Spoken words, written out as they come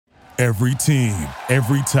Every team,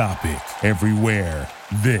 every topic, everywhere.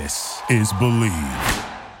 This is Believe.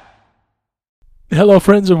 Hello,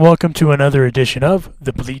 friends, and welcome to another edition of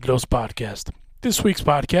the Bleed Los Podcast. This week's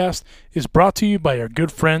podcast is brought to you by our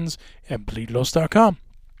good friends at BleedLos.com.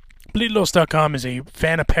 BleedLos.com is a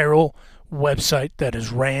fan apparel website that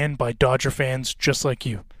is ran by Dodger fans just like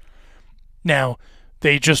you. Now,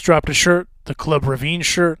 they just dropped a shirt, the Club Ravine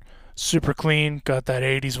shirt, super clean, got that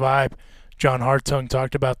 80s vibe. John Hartung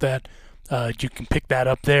talked about that. You can pick that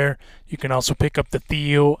up there. You can also pick up the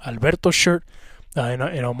Theo Alberto shirt in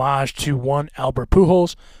homage to one Albert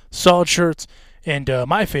Pujols. Solid shirts. And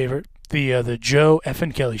my favorite, the Joe F.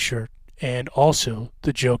 and Kelly shirt, and also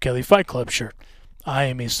the Joe Kelly Fight Club shirt. I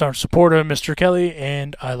am a staunch supporter of Mr. Kelly,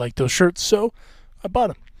 and I like those shirts, so I bought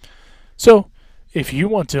them. So if you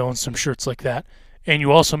want to own some shirts like that, and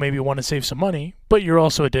you also maybe want to save some money, but you're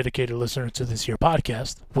also a dedicated listener to this here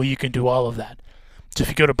podcast, well, you can do all of that. So if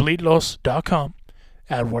you go to BleedLos.com,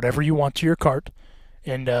 add whatever you want to your cart,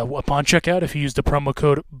 and upon checkout, if you use the promo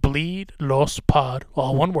code BleedLosPod,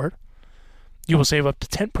 all one word, you will save up to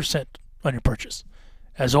 10% on your purchase.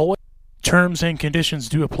 As always, terms and conditions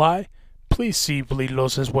do apply. Please see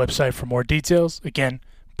BleedLos' website for more details. Again,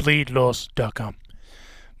 BleedLos.com.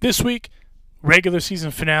 This week, regular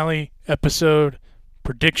season finale episode,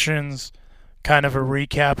 predictions, kind of a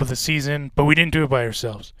recap of the season, but we didn't do it by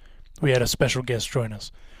ourselves. We had a special guest join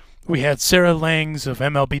us. We had Sarah Langs of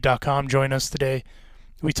MLB.com join us today.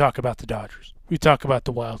 We talk about the Dodgers. We talk about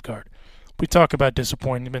the wild card. We talk about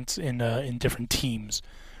disappointments in different teams.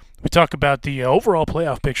 We talk about the overall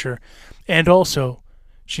playoff picture, and also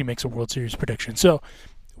she makes a World Series prediction. So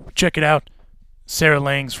check it out. Sarah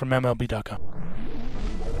Langs from MLB.com.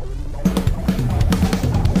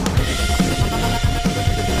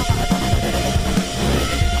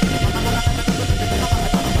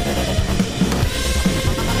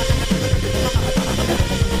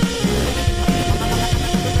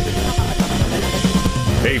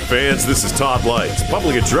 Hey fans, this is Todd Lights,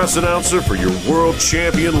 public address announcer for your world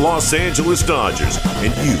champion Los Angeles Dodgers,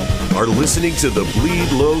 and you are listening to the Bleed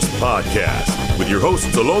Los Podcast with your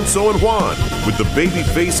hosts Alonso and Juan, with the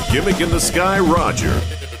babyface gimmick in the sky, Roger.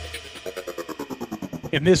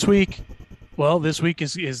 And this week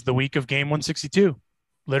is the week of Game 162.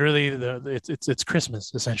 Literally, it's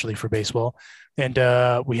Christmas essentially for baseball, and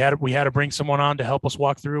we had to bring someone on to help us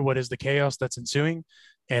walk through what is the chaos that's ensuing,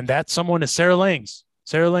 and that someone is Sarah Langs.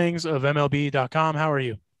 Sarah Langs of MLB.com. How are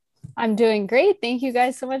you? I'm doing great. Thank you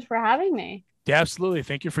guys so much for having me. Yeah, absolutely.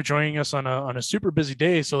 Thank you for joining us on a super busy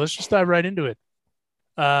day. So let's just dive right into it.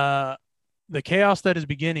 The chaos that is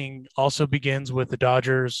beginning also begins with the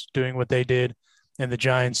Dodgers doing what they did and the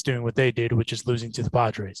Giants doing what they did, which is losing to the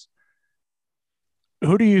Padres.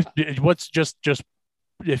 What's just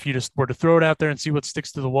if you just were to throw it out there and see what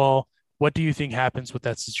sticks to the wall, what do you think happens with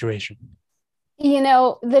that situation? You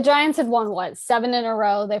know, the Giants had won, 7 in a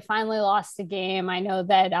row. They finally lost a game. I know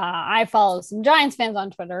that I follow some Giants fans on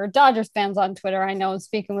Twitter, Dodgers fans on Twitter. I know I'm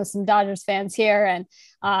speaking with some Dodgers fans here. And,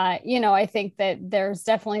 I think that there's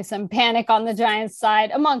definitely some panic on the Giants side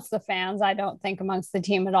amongst the fans. I don't think amongst the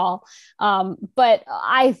team at all. But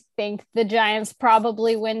I think the Giants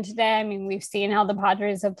probably win today. I mean, we've seen how the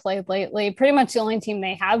Padres have played lately. Pretty much the only team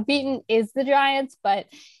they have beaten is the Giants, but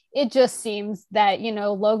it just seems that,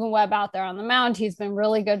 Logan Webb out there on the mound, he's been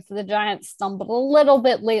really good for the Giants, stumbled a little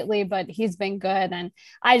bit lately, but he's been good. And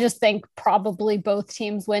I just think probably both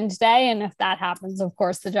teams win today. And if that happens, of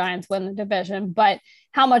course, the Giants win the division. But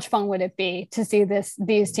how much fun would it be to see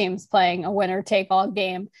these teams playing a winner take all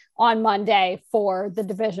game on Monday for the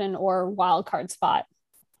division or wild card spot?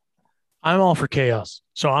 I'm all for chaos.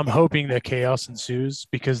 So I'm hoping that chaos ensues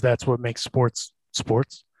because that's what makes sports.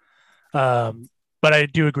 But I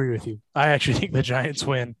do agree with you. I actually think the Giants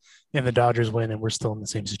win and the Dodgers win, and we're still in the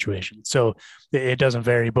same situation. So it doesn't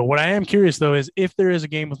vary. But what I am curious, though, is if there is a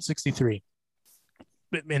game with 63,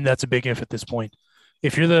 and that's a big if at this point.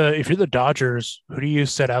 If you're the Dodgers, who do you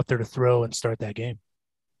set out there to throw and start that game?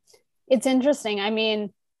 It's interesting. I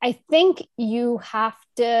mean, I think you have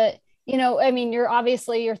to – you're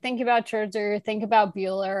thinking about Scherzer, you're thinking about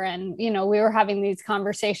Buehler. And, we were having these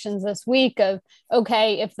conversations this week of,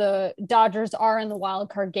 okay, if the Dodgers are in the wild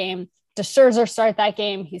card game, does Scherzer start that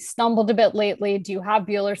game? He stumbled a bit lately. Do you have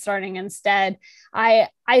Buehler starting instead? I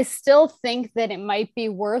still think that it might be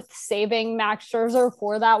worth saving Max Scherzer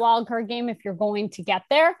for that wild card game if you're going to get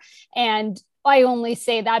there. And I only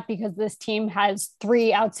say that because this team has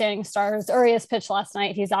 3 outstanding stars. Urias pitched last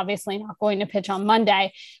night. He's obviously not going to pitch on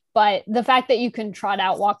Monday, But the fact that you can trot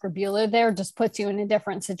out Walker Buehler there just puts you in a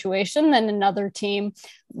different situation than another team,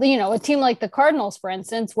 a team like the Cardinals, for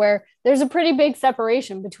instance, where there's a pretty big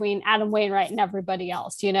separation between Adam Wainwright and everybody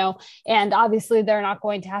else, and obviously they're not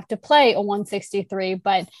going to have to play a 163,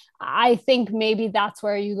 but I think maybe that's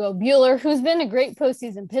where you go Buehler, who's been a great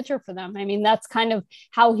postseason pitcher for them. I mean, that's kind of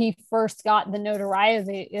how he first got the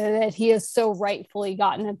notoriety that he has so rightfully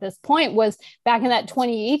gotten at this point, was back in that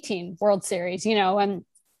 2018 World Series, and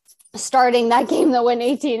starting that game that went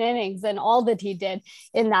 18 innings and all that he did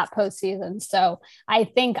in that postseason. So I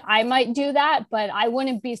think I might do that, but I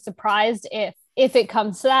wouldn't be surprised if it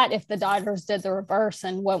comes to that, if the Dodgers did the reverse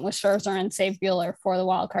and went with Scherzer and saved Buehler for the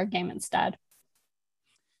wild card game instead.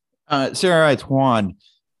 Sarah, it's Juan.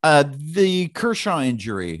 The Kershaw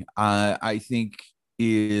injury, I think,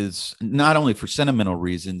 is not only for sentimental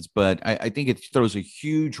reasons, but I think it throws a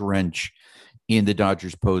huge wrench in the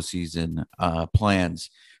Dodgers postseason plans.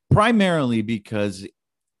 Primarily because,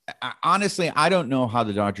 honestly, I don't know how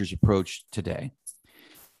the Dodgers approach today.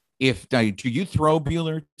 Do you throw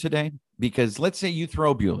Buehler today? Because let's say you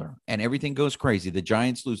throw Buehler and everything goes crazy. The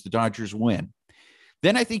Giants lose, the Dodgers win.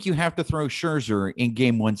 Then I think you have to throw Scherzer in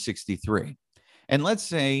game 163. And let's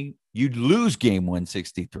say you lose game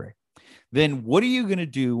 163. Then what are you going to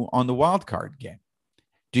do on the wild card game?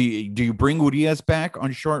 Do you bring Urias back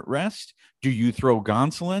on short rest? Do you throw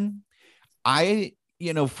Gonsolin?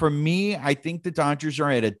 For me, I think the Dodgers are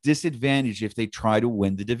at a disadvantage if they try to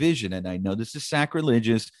win the division. And I know this is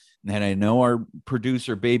sacrilegious, and I know our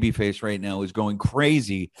producer Babyface right now is going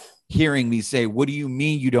crazy hearing me say, what do you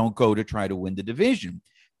mean you don't go to try to win the division?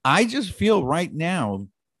 I just feel right now,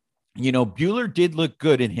 Buehler did look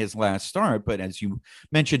good in his last start, but as you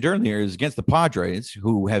mentioned earlier, is against the Padres,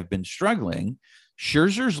 who have been struggling.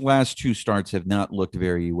 Scherzer's last two starts have not looked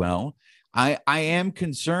very well. I am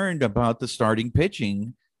concerned about the starting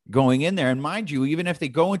pitching going in there. And mind you, even if they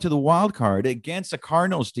go into the wild card against a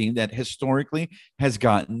Cardinals team that historically has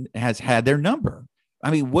had their number.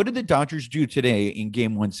 I mean, what did the Dodgers do today in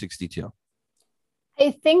game 162?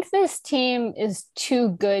 I think this team is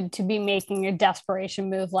too good to be making a desperation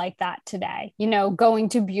move like that today. Going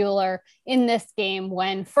to Buehler in this game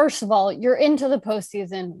when, first of all, you're into the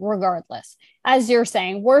postseason regardless. As you're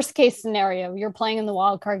saying, worst case scenario, you're playing in the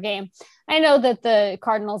wild card game. I know that the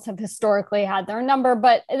Cardinals have historically had their number,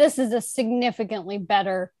 but this is a significantly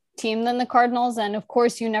better team than the Cardinals. And of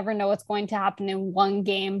course, you never know what's going to happen in one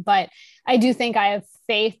game, but I do think I have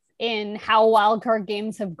faith in how wildcard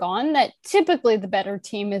games have gone, that typically the better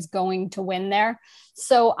team is going to win there.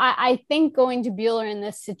 So I think going to Buehler in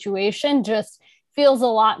this situation just feels a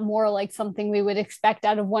lot more like something we would expect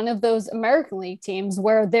out of one of those American League teams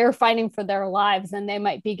where they're fighting for their lives and they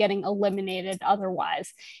might be getting eliminated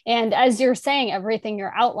otherwise. And as you're saying, everything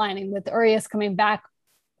you're outlining with Urias coming back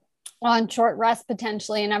on short rest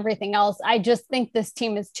potentially and everything else, I just think this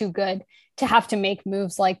team is too good to have to make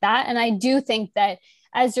moves like that. And I do think that,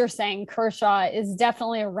 as you're saying, Kershaw is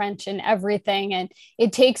definitely a wrench in everything, and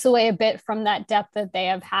it takes away a bit from that depth that they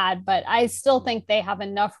have had. But I still think they have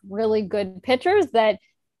enough really good pitchers that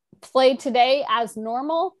play today as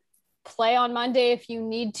normal, play on Monday if you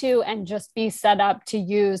need to, and just be set up to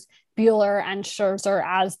use Buehler and Scherzer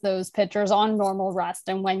as those pitchers on normal rest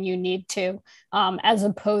and when you need to, as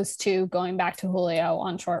opposed to going back to Julio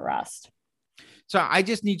on short rest. So I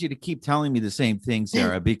just need you to keep telling me the same thing,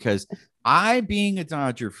 Sarah, because being a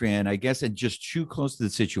Dodger fan, I guess I'm just too close to the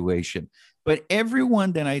situation. But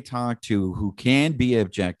everyone that I talk to who can be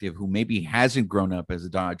objective, who maybe hasn't grown up as a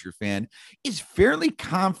Dodger fan, is fairly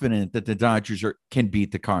confident that the Dodgers can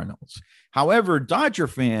beat the Cardinals. However, Dodger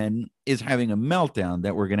fan is having a meltdown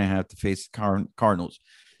that we're going to have to face the Cardinals.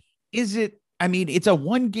 It's a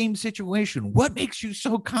one-game situation. What makes you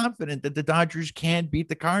so confident that the Dodgers can beat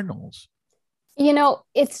the Cardinals?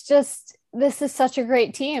 It's just, this is such a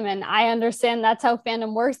great team. And I understand that's how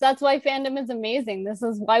fandom works. That's why fandom is amazing. This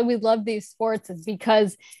is why we love these sports, is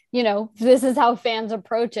because, this is how fans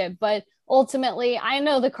approach it. But ultimately, I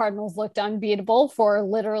know the Cardinals looked unbeatable for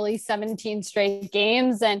literally 17 straight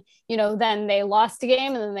games. And, then they lost a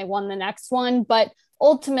game and then they won the next one. But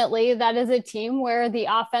ultimately, that is a team where the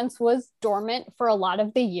offense was dormant for a lot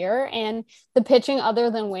of the year, and the pitching other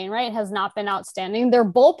than Wainwright has not been outstanding. Their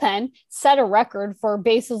bullpen set a record for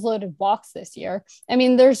bases loaded walks this year. I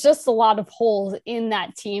mean, there's just a lot of holes in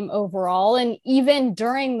that team overall. And even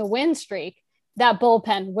during the win streak, that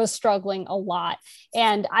bullpen was struggling a lot.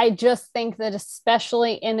 And I just think that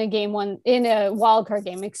especially in a wild card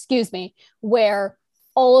game, where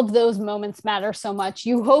all of those moments matter so much.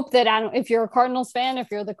 You hope that if you're a Cardinals fan,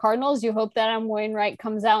 if you're the Cardinals, you hope that Adam Wainwright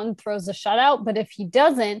comes out and throws a shutout. But if he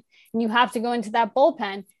doesn't, and you have to go into that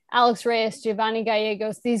bullpen, Alex Reyes, Giovanni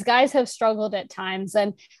Gallegos, these guys have struggled at times.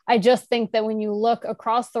 And I just think that when you look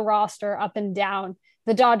across the roster up and down,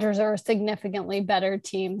 the Dodgers are a significantly better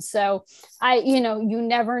team. So you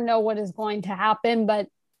never know what is going to happen, but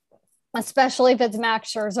especially if it's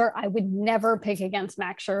Max Scherzer, I would never pick against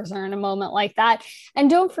Max Scherzer in a moment like that. And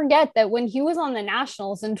don't forget that when he was on the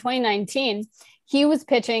Nationals in 2019, he was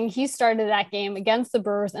pitching. He started that game against the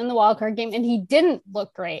Brewers in the wildcard game, and he didn't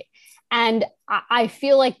look great. And I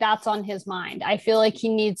feel like that's on his mind. I feel like he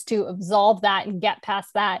needs to absolve that and get past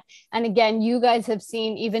that. And again, you guys have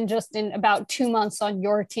seen, even just in about 2 months on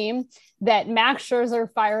your team, that Max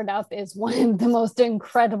Scherzer fired up is one of the most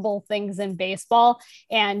incredible things in baseball.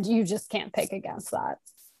 And you just can't pick against that.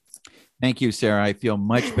 Thank you, Sarah. I feel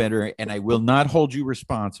much better, and I will not hold you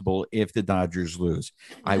responsible if the Dodgers lose.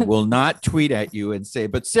 I will not tweet at you and say,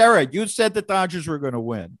 but Sarah, you said the Dodgers were going to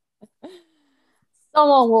win.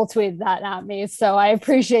 Someone will tweet that at me, so I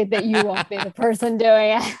appreciate that you won't be the person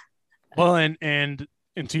doing it. Well, and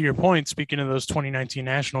to your point, speaking of those 2019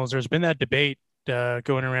 Nationals, there's been that debate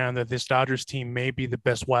going around that this Dodgers team may be the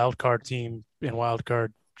best wild card team in wild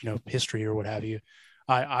card, history or what have you.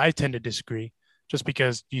 I tend to disagree, just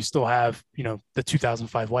because you still have, the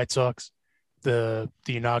 2005 White Sox, the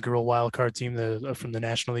inaugural wild card team from the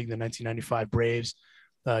National League, the 1995 Braves,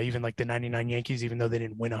 even like the 99 Yankees, even though they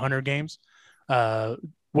didn't win 100 games.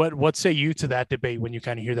 What say you to that debate when you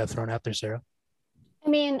kind of hear that thrown out there, Sarah? I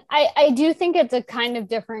mean, I do think it's a kind of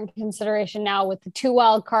different consideration now with the 2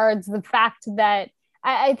 wild cards. The fact that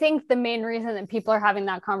I think the main reason that people are having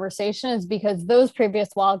that conversation is because those previous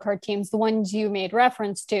wild card teams, the ones you made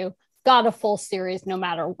reference to, got a full series no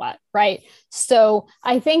matter what, right? So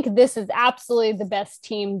I think this is absolutely the best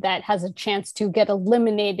team that has a chance to get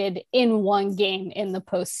eliminated in one game in the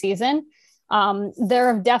postseason.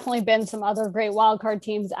 There have definitely been some other great wildcard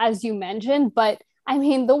teams, as you mentioned, but I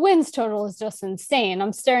mean, the wins total is just insane.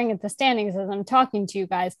 I'm staring at the standings as I'm talking to you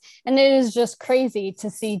guys, and it is just crazy to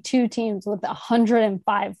see 2 teams with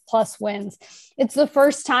 105 plus wins. It's the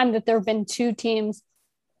first time that there have been 2 teams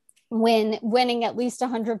winning at least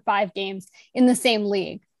 105 games in the same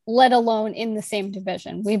league, let alone in the same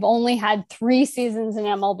division. We've only had 3 seasons in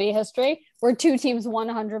MLB history where 2 teams won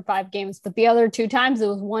 105 games, but the other 2 times it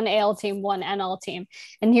was 1 AL team, 1 NL team.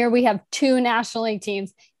 And here we have 2 National League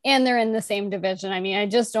teams and they're in the same division. I mean, I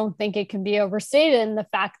just don't think it can be overstated. And the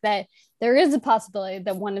fact that there is a possibility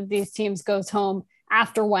that one of these teams goes home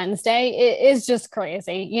after Wednesday, it is just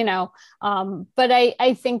crazy, but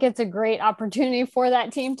I think it's a great opportunity for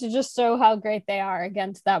that team to just show how great they are,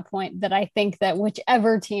 again, to that point that I think that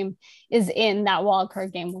whichever team is in that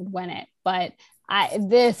wildcard game would win it. But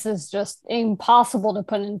this is just impossible to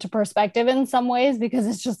put into perspective in some ways, because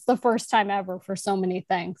it's just the first time ever for so many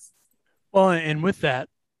things. Well, and with that,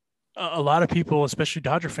 a lot of people, especially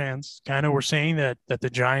Dodger fans, kind of were saying that the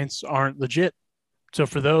Giants aren't legit. So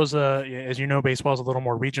for those, as you know, baseball is a little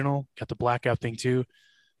more regional. Got the blackout thing too.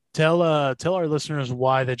 Tell our listeners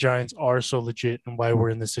why the Giants are so legit and why we're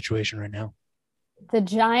in this situation right now. The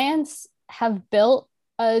Giants have built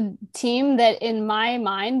a team that, in my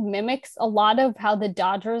mind, mimics a lot of how the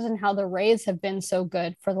Dodgers and how the Rays have been so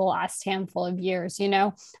good for the last handful of years.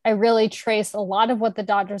 I really trace a lot of what the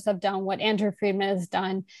Dodgers have done, what Andrew Friedman has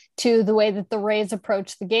done, to the way that the Rays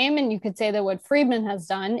approach the game. And you could say that what Friedman has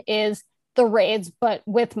done is the Rays, but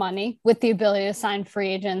with money, with the ability to sign free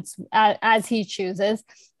agents as he chooses.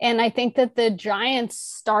 And I think that the Giants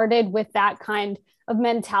started with that kind of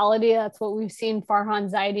mentality. That's what we've seen Farhan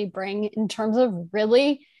Zaidi bring in terms of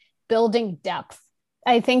really building depth.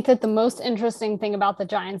 I think that the most interesting thing about the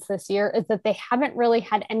Giants this year is that they haven't really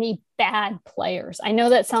had any bad players. I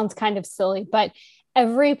know that sounds kind of silly, but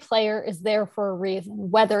every player is there for a reason,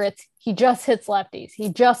 whether it's he just hits lefties, he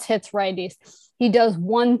just hits righties, he does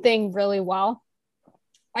one thing really well.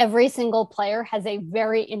 Every single player has a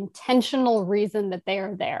very intentional reason that they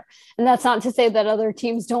are there. And that's not to say that other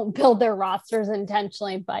teams don't build their rosters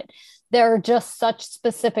intentionally, but there are just such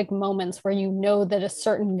specific moments where you know that a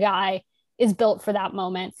certain guy is built for that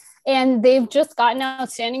moment. And they've just gotten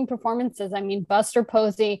outstanding performances. I mean, Buster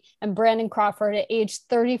Posey and Brandon Crawford at age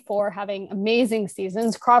 34 having amazing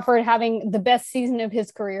seasons. Crawford having the best season of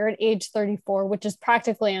his career at age 34, which is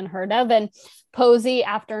practically unheard of. And Posey,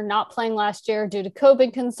 after not playing last year due to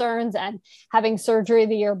COVID concerns and having surgery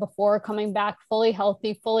the year before, coming back fully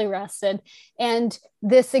healthy, fully rested. And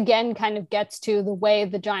this again kind of gets to the way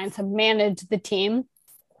the Giants have managed the team,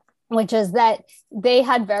 which is that they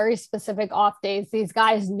had very specific off days. These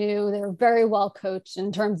guys knew they were very well coached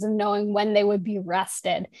in terms of knowing when they would be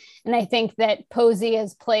rested. And I think that Posey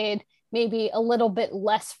has played maybe a little bit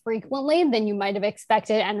less frequently than you might have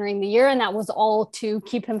expected entering the year. And that was all to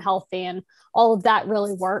keep him healthy, and all of that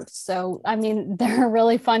really worked. So, I mean, they're a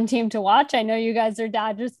really fun team to watch. I know you guys are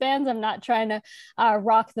Dodgers fans. I'm not trying to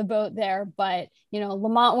rock the boat there, but,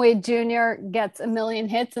 Lamont Wade Jr. gets a million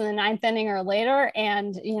hits in the ninth inning or later.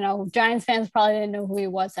 And, Giants fans probably didn't know who he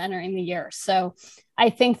was entering the year. So I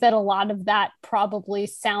think that a lot of that probably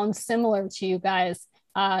sounds similar to you guys.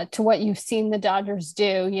 To what you've seen the Dodgers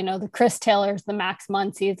do, the Chris Taylors, the Max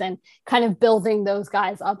Muncies, and kind of building those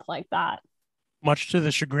guys up like that. Much to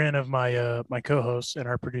the chagrin of my my co-host and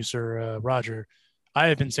our producer, Roger, I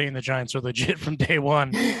have been saying the Giants are legit from day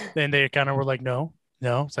one. And they kind of were like, no.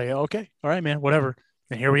 It's like, okay, all right, man, whatever.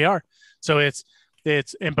 And here we are. So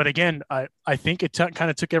but again, I think it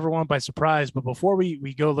kind of took everyone by surprise. But before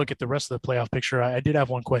we go look at the rest of the playoff picture, I did have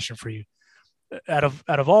one question for you. Out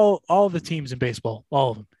of all the teams in baseball,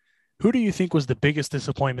 all of them, who do you think was the biggest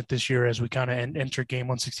disappointment this year as we kind of enter game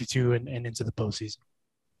 162 and into the postseason?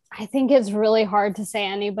 I think it's really hard to say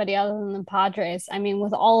anybody other than the Padres. I mean,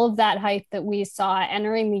 with all of that hype that we saw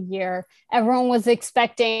entering the year, everyone was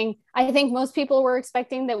expecting, I think most people were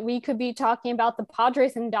expecting that we could be talking about the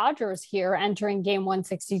Padres and Dodgers here entering game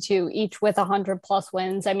 162, each with 100+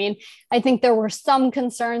 wins. I mean, I think there were some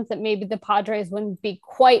concerns that maybe the Padres wouldn't be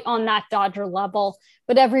quite on that Dodger level,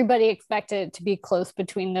 but everybody expected it to be close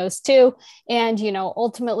between those two. And,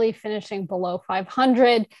 ultimately finishing below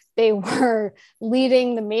 500, they were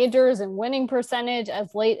leading the majors in winning percentage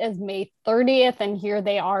as late as May 30th. And here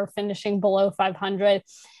they are finishing below 500.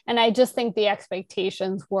 And I just think the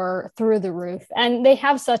expectations were through the roof, and they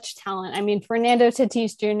have such talent. I mean, Fernando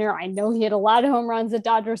Tatis Jr., I know he had a lot of home runs at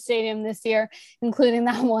Dodger Stadium this year, including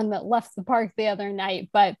that one that left the park the other night,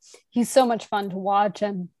 but he's so much fun to watch.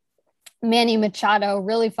 And Manny Machado,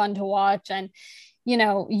 really fun to watch. And, Yu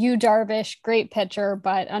Darvish, great pitcher,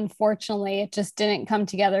 but unfortunately it just didn't come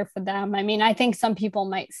together for them. I mean, I think some people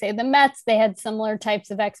might say the Mets, they had similar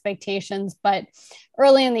types of expectations, but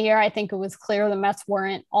early in the year, I think it was clear the Mets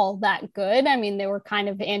weren't all that good. I mean, they were kind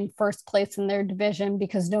of in first place in their division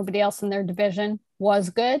because nobody else in their division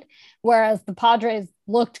was good, whereas the Padres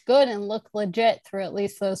looked good and looked legit through at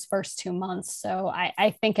least those first 2 months. So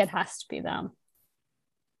I think it has to be them.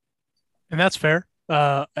 And that's fair.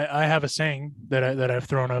 I have a saying that I've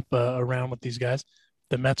thrown up around with these guys: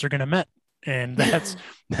 the Mets are going to Met, and that's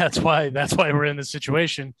why we're in this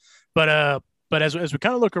situation. But as we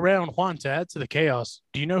kind of look around, Juan, to add to the chaos,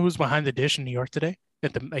 do you know who's behind the dish in New York today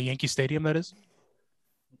at the Yankee Stadium? That is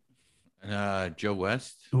Joe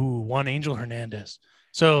West. Ooh, Juan Angel Hernandez.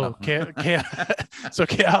 So so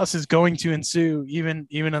chaos is going to ensue even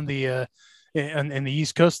on the in the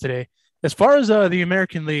East Coast today. As far as the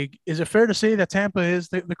American League, is it fair to say that Tampa is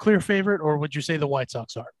the clear favorite, or would you say the White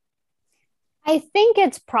Sox are? I think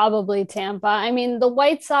it's probably Tampa. I mean, the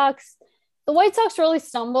White Sox really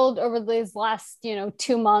stumbled over these last,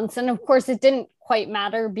 2 months. And of course, it didn't quite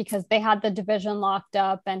matter because they had the division locked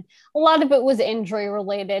up, and a lot of it was injury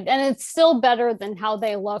related. And it's still better than how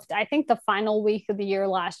they looked. I think the final week of the year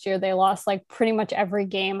last year, they lost like pretty much every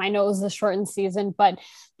game. I know it was a shortened season, but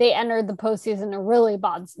they entered the postseason in a really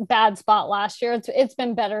bad spot last year. It's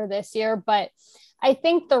been better this year, but I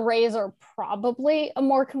think the Rays are probably a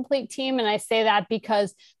more complete team. And I say that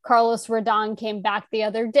because Carlos Rodon came back the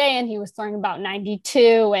other day and he was throwing about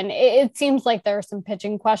 92. And it seems like there are some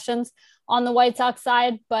pitching questions on the White Sox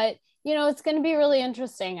side, but it's going to be really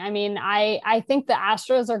interesting. I mean, I think the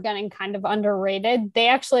Astros are getting kind of underrated. They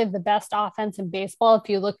actually have the best offense in baseball if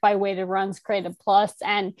you look by weighted runs created plus,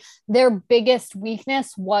 and their biggest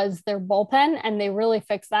weakness was their bullpen, and they really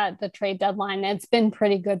fixed that at the trade deadline. It's been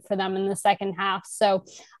pretty good for them in the second half. So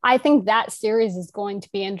I think that series is going to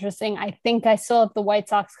be interesting. I think I still have the White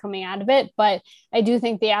Sox coming out of it, but I do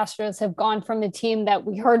think the Astros have gone from a team that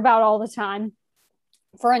we heard about all the time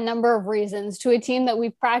for a number of reasons to a team that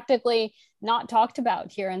we've practically not talked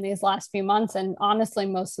about here in these last few months, and honestly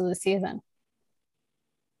most of the season.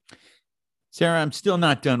 Sarah, I'm still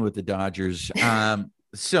not done with the Dodgers.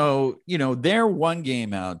 So they're one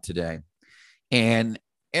game out today, and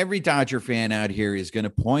every Dodger fan out here is going to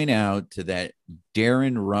point out to that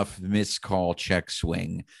Darren Ruff missed call check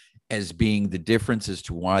swing as being the difference as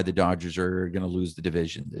to why the Dodgers are going to lose the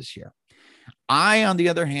division this year. I, on the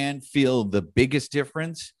other hand, feel the biggest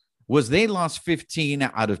difference was they lost 15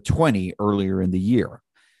 out of 20 earlier in the year.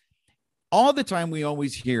 All the time we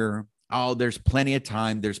always hear, oh, there's plenty of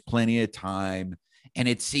time. There's plenty of time. And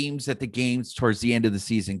it seems that the games towards the end of the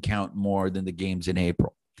season count more than the games in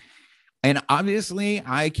April. And obviously,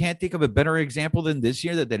 I can't think of a better example than this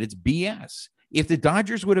year that it's BS. If the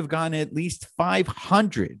Dodgers would have gone at least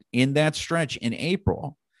 500 in that stretch in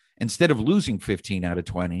April, instead of losing 15 out of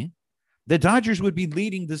 20, the Dodgers would be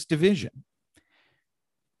leading this division.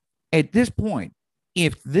 At this point,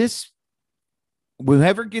 if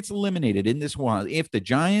whoever gets eliminated in this one, if the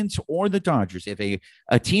Giants or the Dodgers, if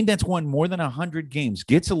a team that's won more than 100 games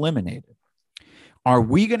gets eliminated, are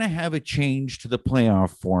we going to have a change to the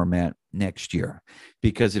playoff format next year?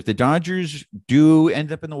 Because if the Dodgers do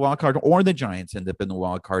end up in the wild card, or the Giants end up in the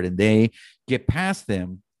wild card and they get past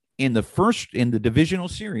them in the divisional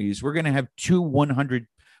series, we're going to have two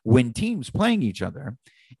 100-win teams playing each other.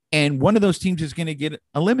 And one of those teams is going to get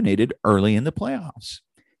eliminated early in the playoffs.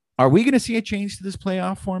 Are we going to see a change to this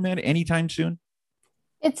playoff format anytime soon?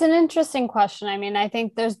 It's an interesting question. I mean, I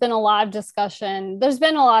think there's been a lot of discussion. There's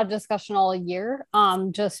been a lot of discussion all year,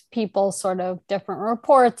 just people sort of different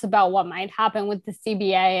reports about what might happen with the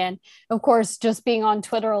CBA. And of course, just being on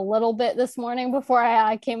Twitter a little bit this morning before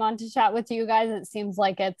I came on to chat with you guys, it seems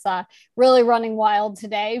like it's really running wild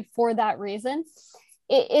today for that reason.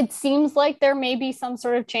 It seems like there may be some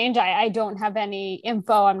sort of change. I don't have any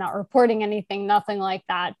info. I'm not reporting anything, nothing like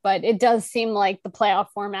that. But it does seem like the playoff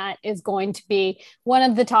format is going to be one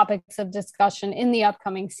of the topics of discussion in the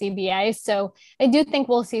upcoming CBA. So I do think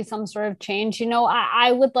we'll see some sort of change. You know,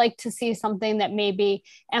 I would like to see something that maybe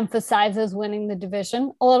emphasizes winning the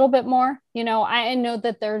division a little bit more. You know, I know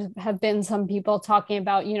that there have been some people talking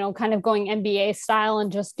about, you know, kind of going NBA style and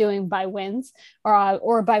just doing by wins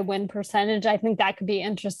or by win percentage. I think that could be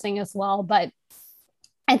interesting as well. But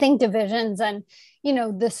I think divisions and, you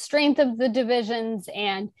know, the strength of the divisions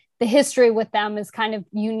and the history with them is kind of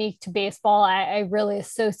unique to baseball. I really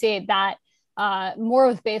associate that more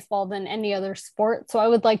with baseball than any other sport. So I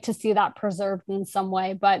would like to see that preserved in some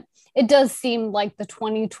way. But it does seem like the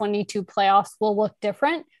 2022 playoffs will look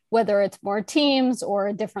different, whether it's more teams or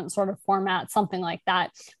a different sort of format, something like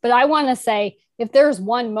that. But I want to say, if there's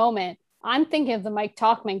one moment, I'm thinking of the Mike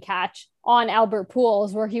Tauchman catch on Albert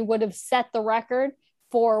Pujols, where he would have set the record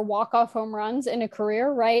for walk-off home runs in a career,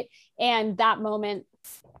 right? And that moment,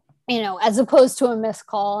 you know, as opposed to a missed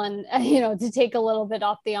call and, you know, to take a little bit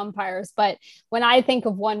off the umpires. But when I think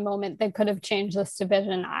of one moment that could have changed this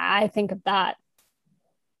division, I think of that.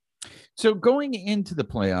 So going into the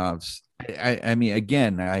playoffs, I mean,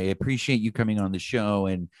 again, I appreciate you coming on the show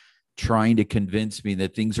and trying to convince me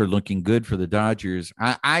that things are looking good for the Dodgers.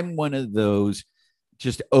 I'm one of those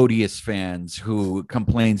just odious fans who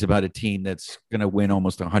complains about a team that's going to win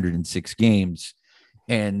almost 106 games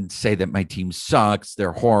and say that my team sucks,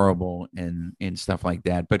 they're horrible, and stuff like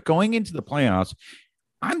that. But going into the playoffs,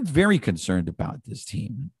 I'm very concerned about this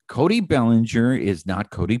team. Cody Bellinger is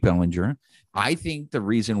not Cody Bellinger. I think the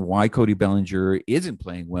reason why Cody Bellinger isn't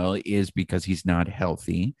playing well is because he's not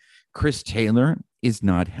healthy. Chris Taylor is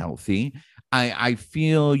not healthy. I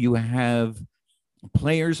feel you have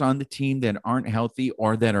players on the team that aren't healthy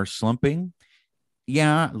or that are slumping.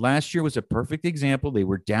 Yeah, last year was a perfect example. They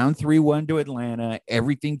were down 3-1 to Atlanta.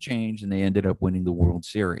 Everything changed, and they ended up winning the World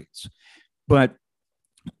Series. But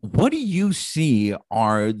what do you see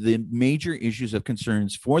are the major issues of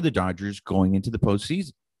concerns for the Dodgers going into the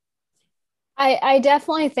postseason? I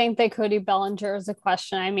definitely think that Cody Bellinger is a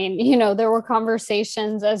question. I mean, you know, there were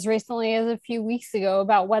conversations as recently as a few weeks ago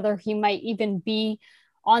about whether he might even be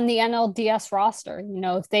on the NLDS roster. You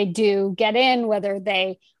know, if they do get in, whether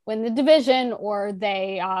they win the division or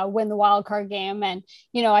they win the wild card game. And,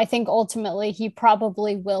 you know, I think ultimately he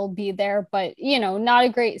probably will be there, but, you know, not a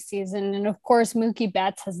great season. And of course, Mookie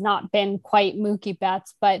Betts has not been quite Mookie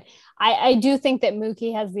Betts, but I do think that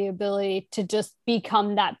Mookie has the ability to just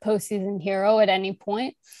become that postseason hero at any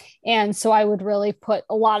point. And so I would really put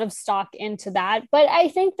a lot of stock into that. But I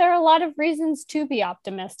think there are a lot of reasons to be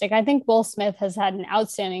optimistic. I think Will Smith has had an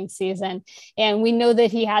outstanding season, and we know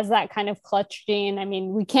that he has that kind of clutch gene. I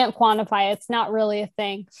mean, we can't quantify it. It's not really a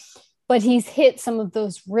thing, but he's hit some of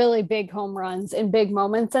those really big home runs in big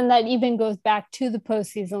moments. And that even goes back to the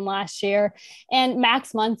postseason last year. And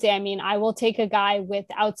Max Muncy, I mean, I will take a guy with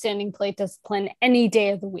outstanding plate discipline any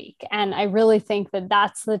day of the week. And I really think that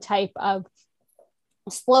that's the type of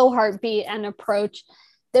slow heartbeat and approach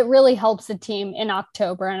that really helps a team in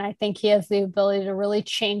October. And I think he has the ability to really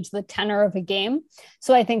change the tenor of a game.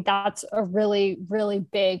 So I think that's a really, really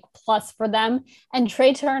big plus for them. And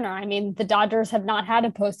Trey Turner, I mean, the Dodgers have not had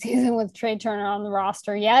a postseason with Trey Turner on the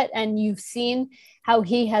roster yet. And you've seen how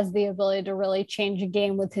he has the ability to really change a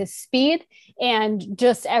game with his speed and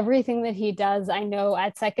just everything that he does. I know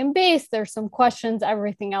at second base, there's some questions,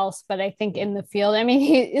 everything else, but I think in the field, I mean,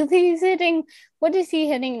 he's hitting, what is he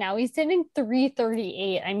hitting now? He's hitting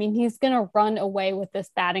 338. I mean, he's going to run away with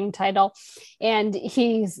this batting title, and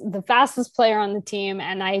he's the fastest player on the team.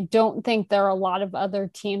 And I don't think there are a lot of other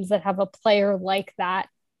teams that have a player like that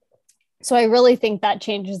So I really think that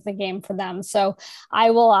changes the game for them. So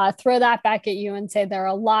I will throw that back at you and say there are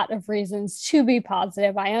a lot of reasons to be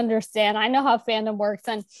positive. I understand. I know how fandom works.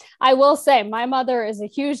 And I will say my mother is a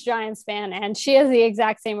huge Giants fan and she has the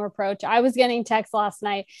exact same approach. I was getting texts last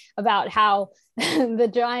night about how the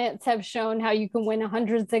Giants have shown how you can win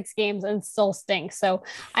 106 games and still stink. So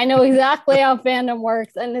I know exactly how fandom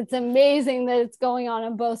works. And it's amazing that it's going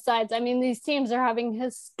on both sides. I mean, these teams are having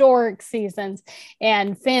historic seasons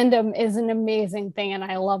and fandom is an amazing thing. And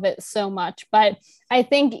I love it so much. But I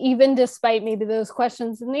think even despite maybe those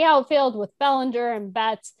questions in the outfield with Bellinger and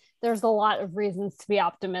Betts, there's a lot of reasons to be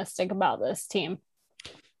optimistic about this team.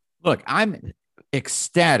 Look, I'm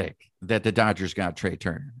ecstatic that the Dodgers got Trey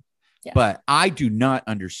Turner. Yeah. But I do not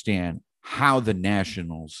understand how the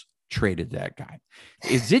Nationals traded that guy.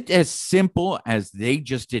 Is it as simple as they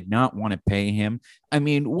just did not want to pay him? I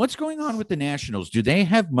mean, what's going on with the Nationals? Do they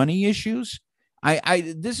have money issues?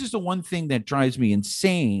 This is the one thing that drives me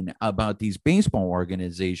insane about these baseball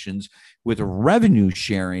organizations with revenue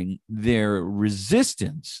sharing, their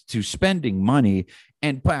resistance to spending money.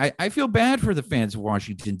 And I feel bad for the fans of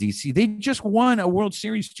Washington, D.C. They just won a World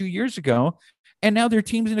Series 2 years ago. And now their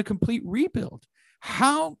team's in a complete rebuild.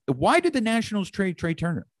 Why did the Nationals trade Trey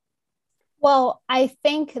Turner? Well, I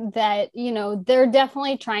think that, they're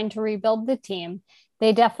definitely trying to rebuild the team.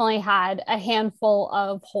 They definitely had a handful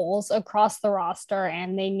of holes across the roster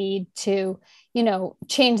and they need to,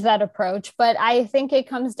 change that approach. But I think it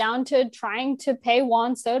comes down to trying to pay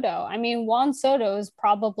Juan Soto. I mean, Juan Soto is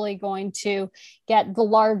probably going to get the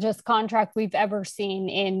largest contract we've ever seen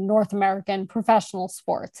in North American professional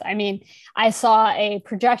sports. I mean, I saw a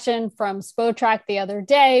projection from Spotrac the other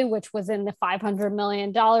day, which was in the $500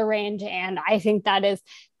 million range. And I think that is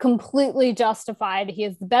completely justified. He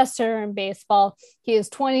is the best hitter in baseball. He is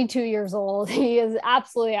 22 years old. He is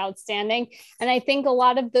absolutely outstanding. And I think a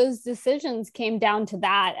lot of those decisions came down to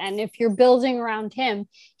that. And if you're building around him,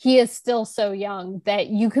 he is still so young that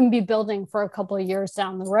you can be building for a couple of years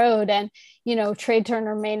down the road. And, Trey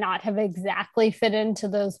Turner may not have exactly fit into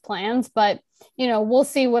those plans, but, we'll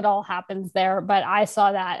see what all happens there. But I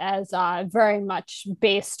saw that as very much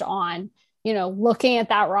based on, looking at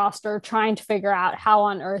that roster, trying to figure out how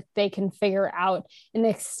on earth they can figure out an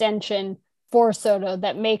extension for Soto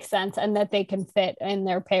that makes sense and that they can fit in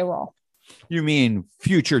their payroll. You mean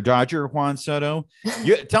future Dodger Juan Soto?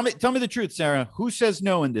 Tell me the truth, Sarah. Who says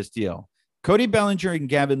no in this deal? Cody Bellinger and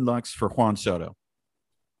Gavin Lux for Juan Soto.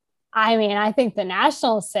 I mean, I think the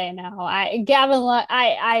Nationals say no.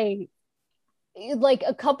 I like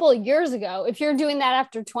a couple of years ago, if you're doing that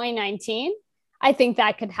after 2019, I think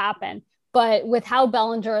that could happen. But with how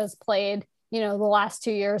Bellinger has played, the last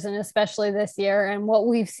 2 years and especially this year and what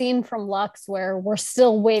we've seen from Lux, where we're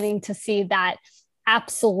still waiting to see that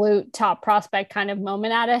absolute top prospect kind of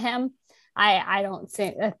moment out of him, I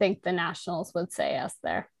think the Nationals would say yes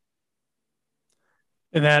there.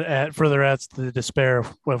 And that further adds to the despair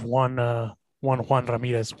of one Juan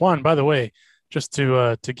Ramirez. Juan, by the way, just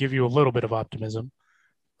to give you a little bit of optimism,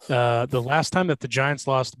 the last time that the Giants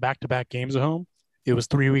lost back-to-back games at home, it was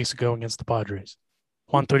 3 weeks ago against the Padres.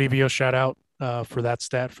 Juan Toribio, shout out for that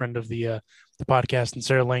stat, friend of the podcast, and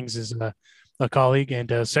Sarah Langs is a colleague,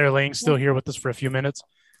 and Sarah Langs still here with us for a few minutes.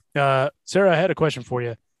 Sarah, I had a question for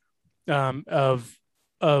you.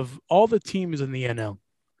 Of all the teams in the NL,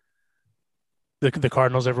 the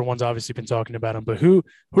Cardinals, everyone's obviously been talking about them, but who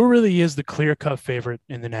really is the clear-cut favorite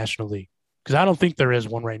in the National League? Because I don't think there is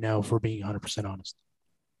one right now, if we're being 100% honest.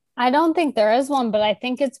 I don't think there is one, but I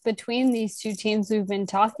think it's between these two teams we've been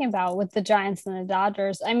talking about with the Giants and the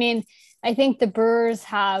Dodgers. I mean, I think the Brewers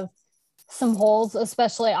have some holes,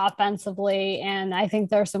 especially offensively. And I think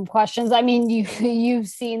there are some questions. I mean, you've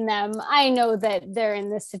seen them. I know that they're in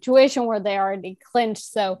this situation where they already clinched,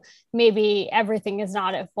 so maybe everything is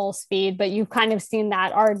not at full speed, but you've kind of seen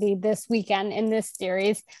that already this weekend in this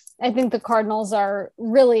series. I think the Cardinals are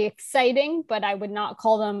really exciting, but I would not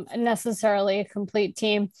call them necessarily a complete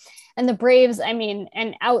team. And the Braves, I mean,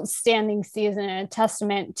 an outstanding season and a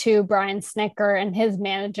testament to Brian Snitker and his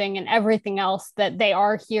managing and everything else that they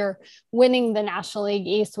are here winning the National League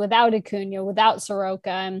East without Acuna, without Soroka,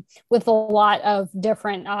 and with a lot of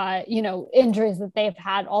different, injuries that they've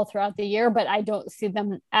had all throughout the year. But I don't see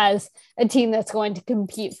them as a team that's going to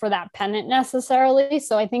compete for that pennant necessarily.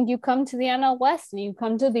 So I think you come to the NL West and you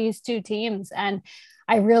come to these two teams, and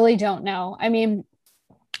I really don't know. I mean,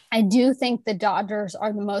 I do think the Dodgers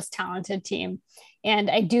are the most talented team, and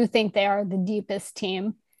I do think they are the deepest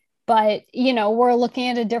team. But, we're looking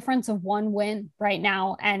at a difference of 1 win right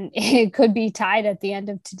now, and it could be tied at the end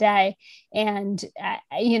of today. And,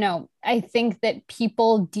 I think that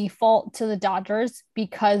people default to the Dodgers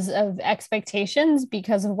because of expectations,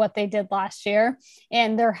 because of what they did last year.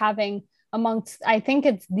 And they're having I think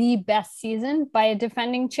it's the best season by a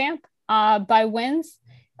defending champ by wins,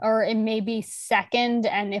 or it may be second.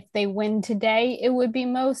 And if they win today, it would be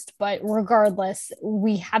most. But regardless,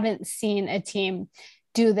 we haven't seen a team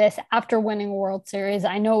do this after winning a World Series.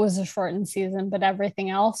 I know it was a shortened season, but everything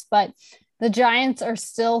else. But the Giants are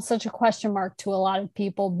still such a question mark to a lot of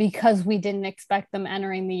people because we didn't expect them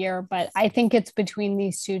entering the year. But I think it's between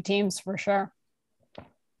these two teams for sure.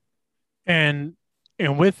 And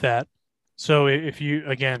with that, so if you,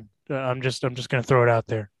 again, I'm just going to throw it out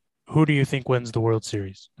there. Who do you think wins the World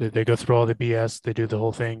Series? They go through all the BS. They do the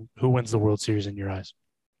whole thing. Who wins the World Series in your eyes?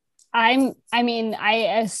 I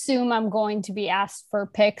assume I'm going to be asked for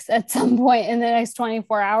picks at some point in the next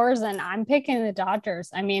 24 hours, and I'm picking the Dodgers.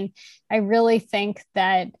 I mean, I really think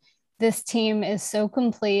that this team is so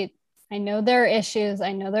complete. I know there are issues.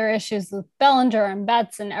 I know there are issues with Bellinger and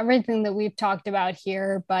Betts and everything that we've talked about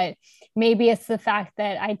here, but maybe it's the fact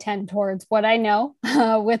that I tend towards what I know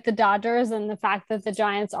with the Dodgers and the fact that the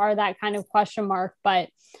Giants are that kind of question mark. But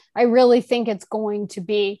I really think it's going to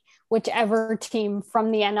be whichever team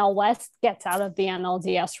from the NL West gets out of the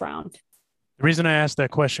NLDS round. The reason I asked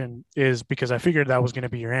that question is because I figured that was going to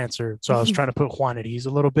be your answer. So I was trying to put Juan at ease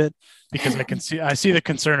a little bit because I see the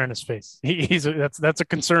concern on his face. That's a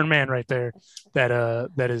concerned man right there.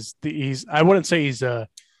 I wouldn't say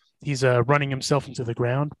he's running himself into the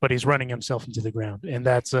ground, but he's running himself into the ground. And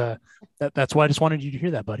that's why I just wanted you to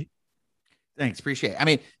hear that, buddy. Thanks. Appreciate it. I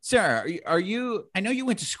mean, Sarah, are you, I know you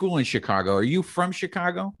went to school in Chicago. Are you from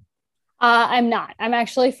Chicago? I'm not. I'm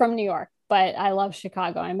actually from New York, but I love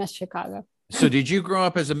Chicago. I miss Chicago. So did you grow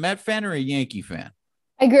up as a Met fan or a Yankee fan?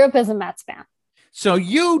 I grew up as a Mets fan. So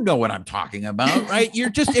you know what I'm talking about, right? You're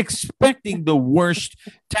just expecting the worst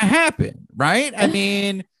to happen, right? I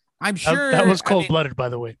mean, I'm sure that was cold-blooded, by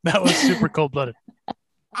the way. That was super cold-blooded.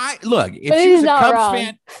 If she was a Cubs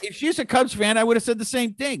fan, if she was a Cubs fan, I would have said the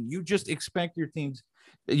same thing. You just expect your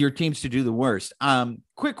teams to do the worst.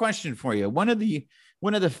 Quick question for you. One of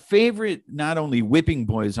the favorite, not only whipping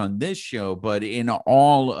boys on this show, but in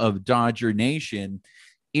all of Dodger Nation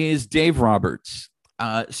is Dave Roberts.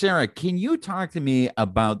 Sarah, can you talk to me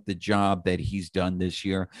about the job that he's done this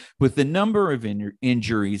year with the number of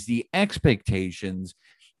injuries, the expectations?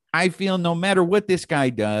 I feel no matter what this guy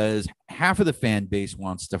does, half of the fan base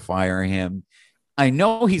wants to fire him. I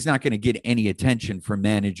know he's not going to get any attention for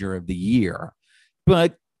manager of the year,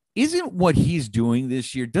 but isn't what he's doing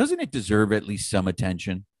this year, doesn't it deserve at least some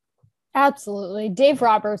attention? Absolutely. Dave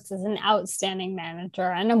Roberts is an outstanding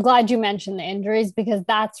manager. And I'm glad you mentioned the injuries because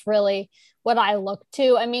that's really what I look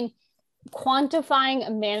to. I mean, quantifying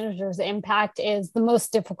a manager's impact is the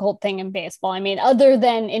most difficult thing in baseball. I mean, other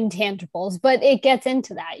than intangibles, but it gets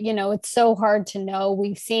into that. It's so hard to know.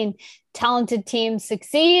 We've seen talented teams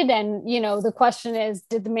succeed. And, the question is,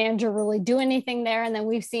 did the manager really do anything there? And then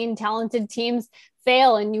we've seen talented teams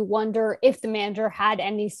fail, and you wonder if the manager had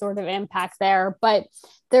any sort of impact there. But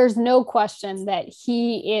there's no question that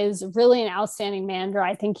he is really an outstanding manager.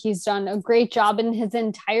 I think he's done a great job in his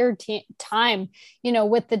entire time,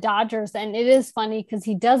 with the Dodgers. And it is funny because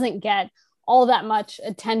he doesn't get all that much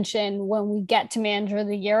attention when we get to manager of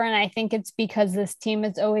the year. And I think it's because this team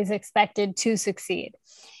is always expected to succeed.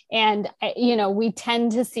 And, we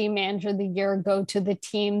tend to see manager of the year go to the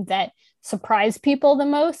team that surprised people the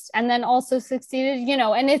most and then also succeeded,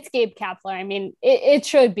 and it's Gabe Kapler. I mean, it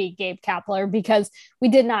should be Gabe Kapler because we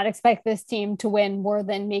did not expect this team to win more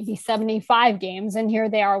than maybe 75 games. And here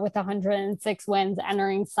they are with 106 wins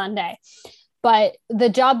entering Sunday. But the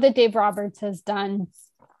job that Dave Roberts has done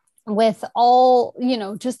with all,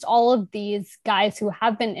 just all of these guys who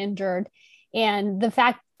have been injured, and the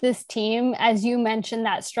fact this team, as you mentioned,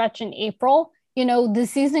 that stretch in April, the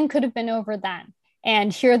season could have been over then.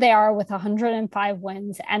 And here they are with 105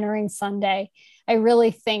 wins entering Sunday. I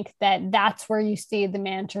really think that that's where you see the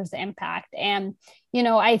manager's impact. And,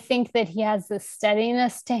 I think that he has this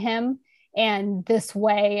steadiness to him and this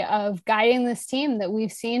way of guiding this team that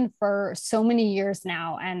we've seen for so many years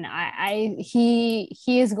now. And he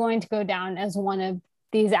is going to go down as one of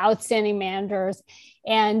these outstanding managers.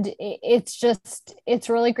 And it's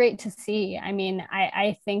really great to see. I mean,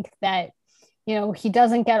 I think that, he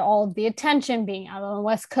doesn't get all of the attention being out on the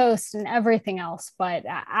West Coast and everything else, but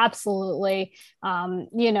absolutely,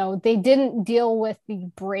 they didn't deal with the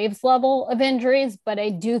Braves level of injuries, but I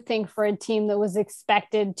do think for a team that was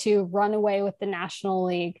expected to run away with the National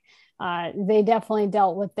League, They definitely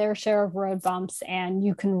dealt with their share of road bumps, and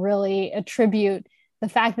you can really attribute the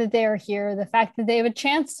fact that they are here, the fact that they have a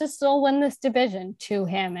chance to still win this division, to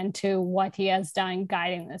him and to what he has done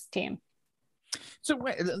guiding this team. So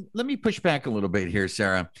let me push back a little bit here,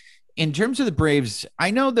 Sarah. In terms of the Braves, I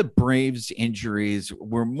know the Braves injuries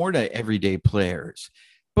were more to everyday players,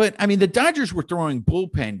 but I mean, the Dodgers were throwing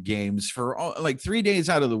bullpen games for like 3 days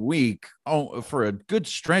out of the week for a good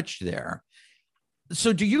stretch there.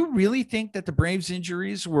 So do you really think that the Braves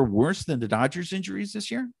injuries were worse than the Dodgers injuries this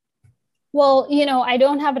year? Well, I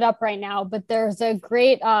don't have it up right now, but there's a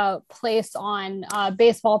great place on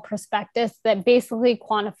Baseball Prospectus that basically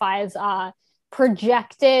quantifies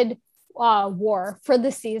projected WAR for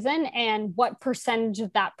the season and what percentage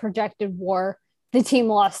of that projected WAR the team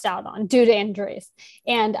lost out on due to injuries.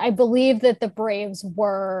 And I believe that the Braves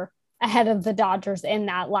were ahead of the Dodgers in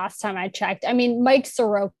that last time I checked. I mean, Mike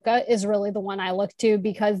Soroka is really the one I look to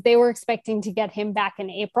because they were expecting to get him back in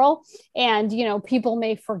April. And, people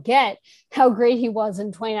may forget how great he was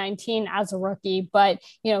in 2019 as a rookie, but,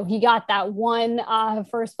 he got that one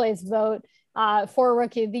first place vote for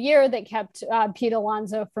Rookie of the Year that kept Pete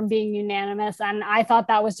Alonso from being unanimous. And I thought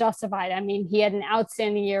that was justified. I mean, he had an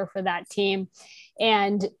outstanding year for that team,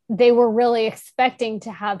 and they were really expecting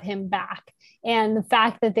to have him back. And the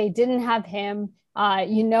fact that they didn't have him,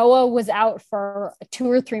 Ynoa was out for 2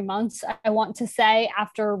 or 3 months, I want to say,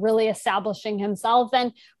 after really establishing himself.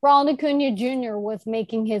 And Ronald Acuna Jr. was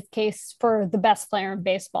making his case for the best player in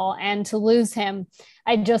baseball. And to lose him,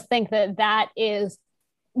 I just think that that is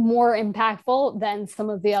more impactful than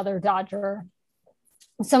some of the other Dodger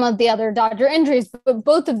injuries. But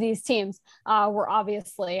both of these teams were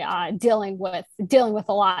obviously dealing with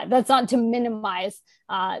a lot. That's not to minimize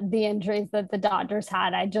the injuries that the Dodgers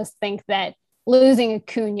had. I just think that losing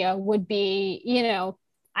Acuna would be,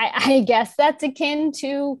 I guess that's akin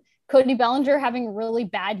to Cody Bellinger having a really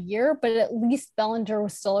bad year, but at least Bellinger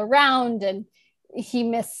was still around and he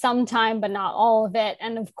missed some time, but not all of it.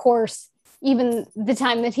 And of course, even the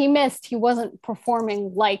time that he missed, he wasn't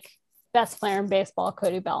performing like best player in baseball,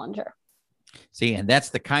 Cody Bellinger. See, and that's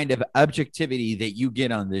the kind of objectivity that you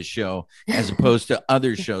get on this show, as opposed to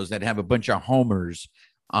other shows that have a bunch of homers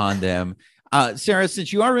on them. Sarah,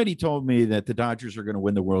 since you already told me that the Dodgers are going to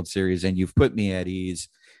win the World Series and you've put me at ease,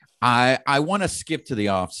 I want to skip to the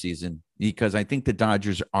offseason because I think the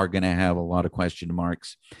Dodgers are going to have a lot of question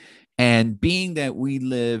marks. And being that we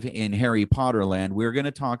live in Harry Potter land, we're going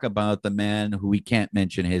to talk about the man who we can't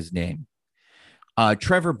mention his name,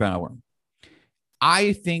 Trevor Bauer.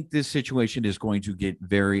 I think this situation is going to get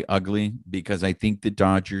very ugly because I think the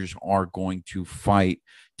Dodgers are going to fight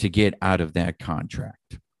to get out of that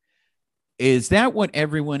contract. Is that what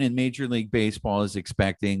everyone in Major League Baseball is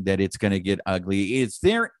expecting, that it's going to get ugly? Is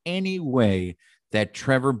there any way that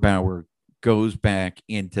Trevor Bauer goes back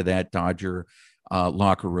into that Dodger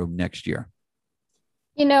locker room next year?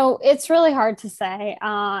 It's really hard to say.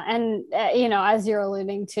 As you're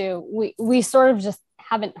alluding to, we sort of just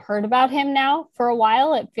haven't heard about him now for a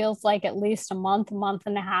while. It feels like at least a month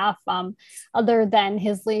and a half, other than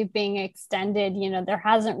his leave being extended. There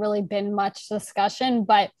hasn't really been much discussion,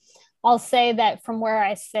 but I'll say that from where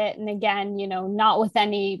I sit, and again, not with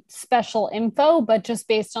any special info, but just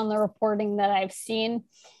based on the reporting that I've seen,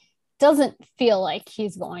 doesn't feel like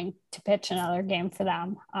he's going to pitch another game for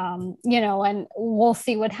them. And we'll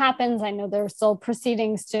see what happens. I know there's still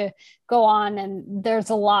proceedings to go on and there's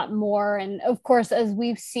a lot more. And of course, as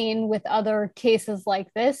we've seen with other cases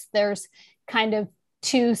like this, there's kind of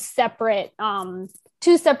two separate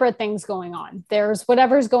things going on. There's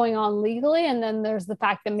whatever's going on legally, and then there's the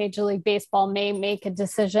fact that Major League Baseball may make a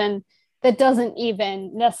decision that doesn't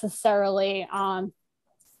even necessarily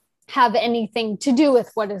have anything to do with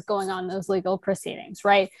what is going on in those legal proceedings,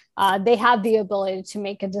 right? They have the ability to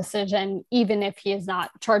make a decision, even if he is not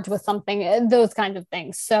charged with something, those kinds of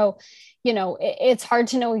things. So, it's hard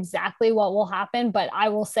to know exactly what will happen, but I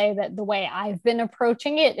will say that the way I've been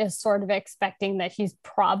approaching it is sort of expecting that he's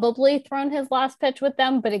probably thrown his last pitch with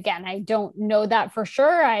them. But again, I don't know that for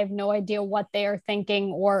sure. I have no idea what they are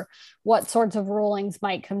thinking or what sorts of rulings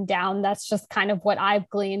might come down. That's just kind of what I've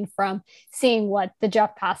gleaned from seeing what the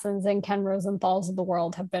Jeff Passons and Ken Rosenthal's of the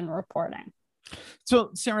world have been reporting.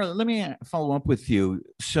 So, Sarah, let me follow up with you.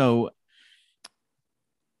 So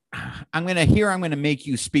I'm going to make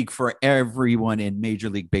you speak for everyone in Major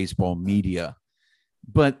League Baseball media,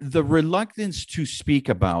 but the reluctance to speak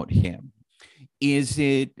about him, is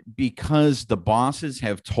it because the bosses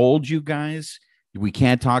have told you guys we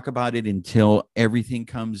can't talk about it until everything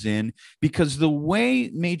comes in? Because the way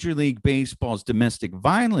Major League Baseball's domestic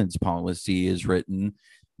violence policy is written,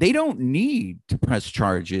 They don't need to press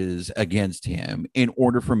charges against him in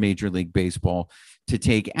order for Major League Baseball to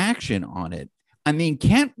take action on it. I mean,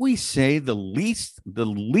 can't we say the least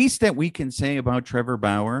that we can say about Trevor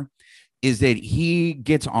Bauer is that he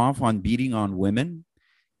gets off on beating on women?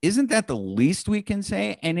 Isn't that the least we can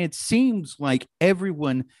say? And it seems like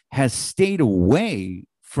everyone has stayed away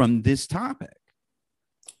from this topic.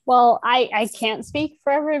 Well, I can't speak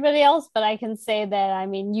for everybody else, but I can say that, I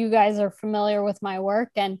mean, you guys are familiar with my work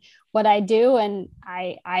and what I do, and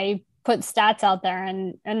I put stats out there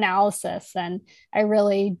and analysis, and I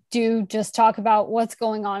really do just talk about what's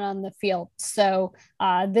going on the field. So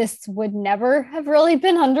this would never have really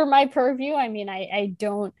been under my purview. I mean, I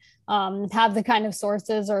don't have the kind of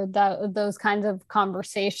sources or those kinds of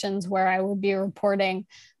conversations where I would be reporting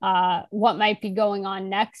what might be going on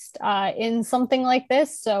next in something like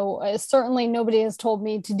this. So certainly nobody has told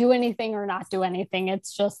me to do anything or not do anything.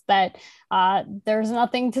 It's just that there's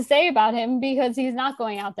nothing to say about him because he's not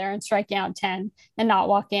going out there and striking out 10 and not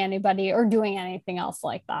walking anybody or doing anything else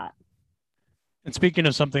like that. And speaking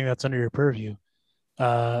of something that's under your purview,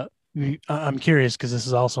 I'm curious because this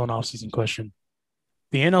is also an offseason question.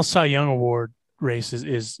 The NL Cy Young Award race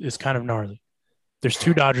is kind of gnarly. There's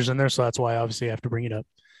two Dodgers in there, so that's why obviously I have to bring it up.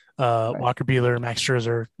 Right. Walker Buehler, Max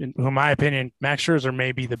Scherzer. In my opinion, Max Scherzer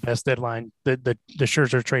may be the best deadline. The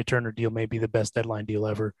Scherzer Trey Turner deal may be the best deadline deal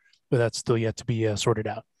ever, but that's still yet to be sorted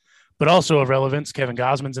out. But also of relevance, Kevin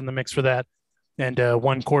Gausman's in the mix for that, and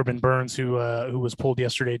one Corbin Burns who was pulled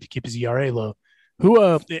yesterday to keep his ERA low.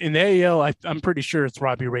 Who in the AL, I'm pretty sure it's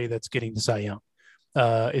Robbie Ray that's getting the Cy Young.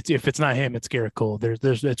 If it's not him, it's Garrett Cole.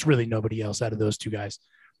 It's really nobody else out of those two guys.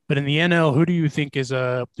 But in the NL, who do you think is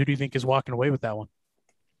walking away with that one?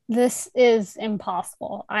 This is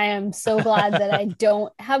impossible. I am so glad that I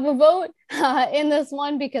don't have a vote in this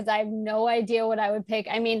one because I have no idea what I would pick.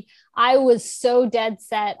 I mean, I was so dead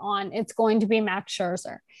set on it's going to be Max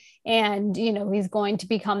Scherzer. And, you know, he's going to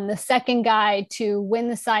become the second guy to win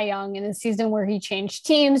the Cy Young in a season where he changed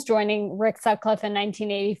teams, joining Rick Sutcliffe in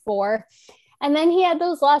 1984. And then he had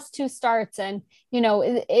those last two starts, and, you know,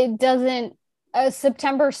 it doesn't, a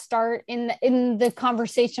September start in the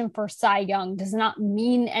conversation for Cy Young does not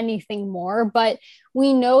mean anything more, but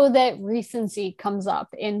we know that recency comes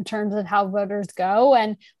up in terms of how voters go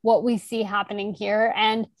and what we see happening here.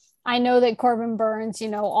 And I know that Corbin Burns, you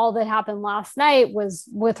know, all that happened last night was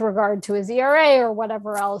with regard to his ERA or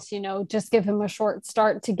whatever else, you know, just give him a short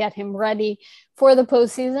start to get him ready for the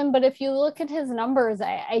postseason. But if you look at his numbers,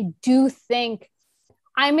 I do think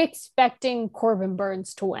I'm expecting Corbin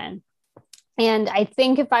Burns to win. And I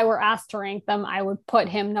think if I were asked to rank them, I would put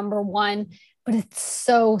him number one, but it's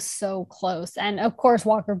so close. And of course,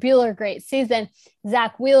 Walker Buehler, great season.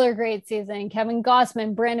 Zach Wheeler, great season. Kevin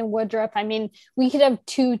Gausman, Brandon Woodruff. I mean, we could have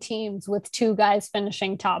two teams with two guys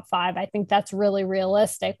finishing top five. I think that's really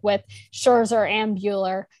realistic with Scherzer and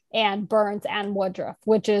Buehler and Burns and Woodruff,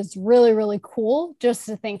 which is really cool just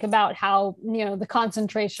to think about how, you know, the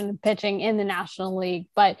concentration of pitching in the National League.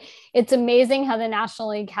 But it's amazing how the National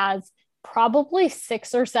League has probably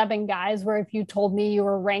 6 or 7 guys where if you told me you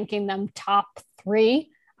were ranking them top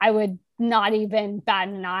 3, I would not even bat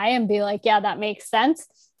an eye and be like, yeah, that makes sense.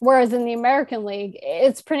 Whereas in the American League,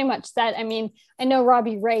 it's pretty much set. I mean, I know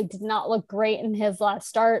Robbie Ray did not look great in his last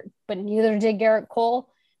start, but neither did Garrett Cole,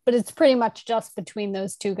 but it's pretty much just between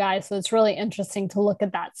those two guys. So it's really interesting to look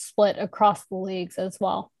at that split across the leagues as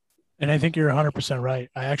well. And I think you're 100% right.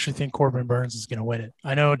 I actually think Corbin Burns is going to win it.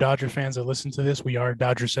 I know Dodger fans that listen to this, we are a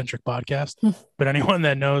Dodger-centric podcast, but anyone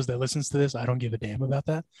that knows that listens to this, I don't give a damn about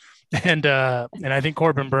that. And I think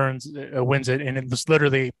Corbin Burns wins it. And it's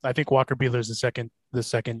literally, I think Walker Buehler is the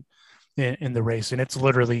second in the race. And it's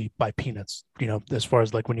literally by peanuts, you know, as far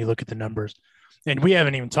as like when you look at the numbers. And we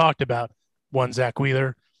haven't even talked about one Zach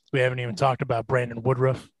Wheeler. We haven't even talked about Brandon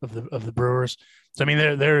Woodruff of the Brewers. So, I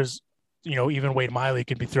mean, there's, you know, even Wade Miley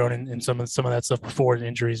could be thrown in some of that stuff before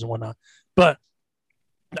injuries and whatnot. But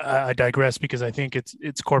I digress because I think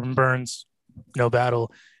it's Corbin Burns, no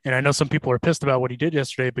battle. And I know some people are pissed about what he did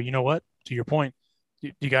yesterday, but you know what? To your point,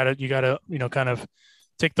 you gotta, you know, kind of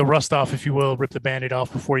take the rust off, if you will, rip the Band-Aid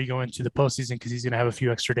off before you go into the postseason because he's going to have a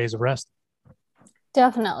few extra days of rest.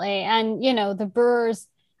 Definitely. And, you know, the Brewers,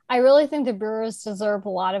 I really think the Brewers deserve a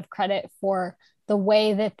lot of credit for the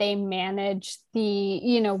way that they manage the,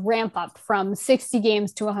 you know, ramp up from 60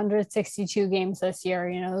 games to 162 games this year.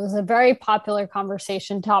 You know, it was a very popular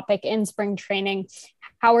conversation topic in spring training,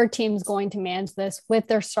 How are teams going to manage this with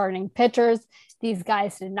their starting pitchers? These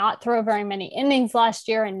guys did not throw very many innings last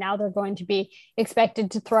year, and now they're going to be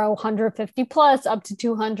expected to throw 150 plus, up to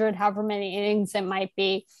 200, however many innings it might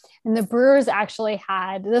be. And the Brewers actually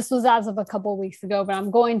had, this was as of a couple of weeks ago, but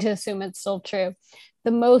I'm going to assume it's still true,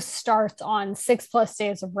 the most starts on 6+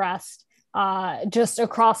 days of rest just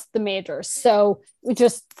across the majors. So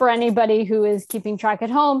just for anybody who is keeping track at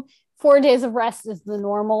home, 4 days of rest is the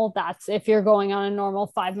normal. That's if you're going on a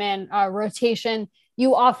normal 5-man rotation.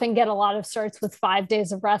 You often get a lot of starts with 5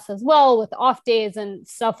 days of rest as well, with off days and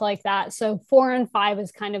stuff like that. So 4 and 5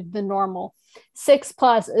 is kind of the normal.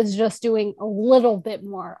 6+ is just doing a little bit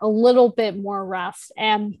more rest.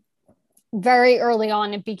 And very early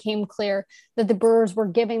on, it became clear that the Brewers were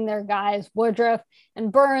giving their guys Woodruff and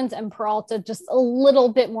Burns and Peralta just a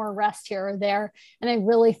little bit more rest here or there. And I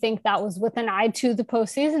really think that was with an eye to the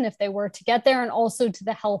postseason if they were to get there, and also to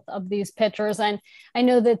the health of these pitchers. And I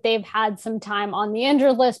know that they've had some time on the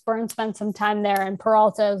injured list. Burns spent some time there, and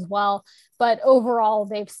Peralta as well. But overall,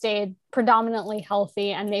 they've stayed predominantly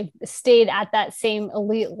healthy, and they've stayed at that same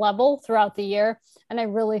elite level throughout the year. And I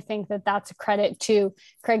really think that that's a credit to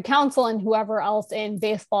Craig Counsell and whoever else in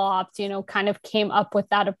baseball ops, kind of came up with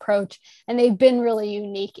that approach. And they've been really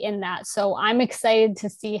unique in that. So I'm excited to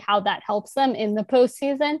see how that helps them in the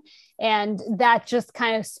postseason. And that just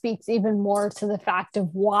kind of speaks even more to the fact of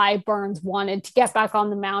why Burns wanted to get back on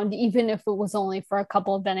the mound, even if it was only for a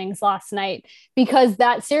couple of innings last night, because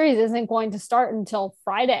that series isn't going to start until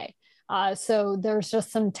Friday. So there's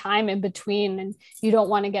just some time in between, and you don't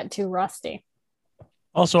want to get too rusty.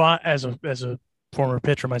 Also, as a former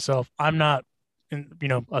pitcher myself, I'm not,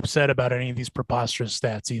 upset about any of these preposterous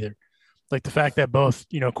stats either. Like the fact that both,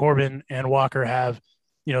 Corbin and Walker have,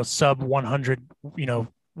 sub 100,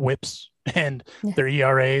 whips, and their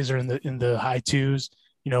ERAs are in the high twos,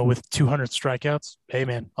 with 200 strikeouts. Hey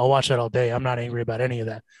man, I'll watch that all day. I'm not angry about any of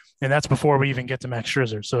that. And that's before we even get to Max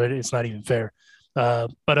Scherzer. So it's not even fair.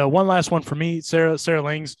 But one last one for me, Sarah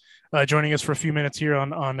Langs, joining us for a few minutes here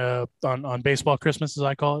on Baseball Christmas, as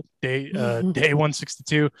I call it, day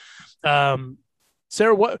 162.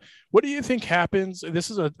 Sarah, what do you think happens? This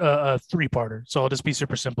is a three-parter, so I'll just be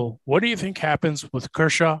super simple. What do you think happens with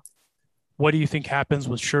Kershaw? What do you think happens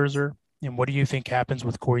with Scherzer? And what do you think happens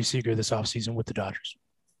with Corey Seager this offseason with the Dodgers?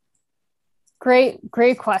 Great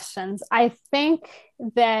questions. I think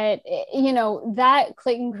that, that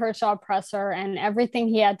Clayton Kershaw presser and everything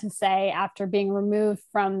he had to say after being removed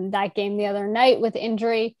from that game the other night with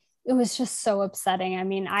injury, it was just so upsetting. I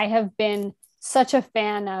mean, I have been such a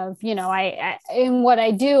fan of, I in what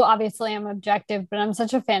I do, obviously I'm objective, but I'm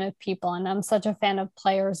such a fan of people, and I'm such a fan of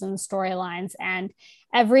players and storylines, and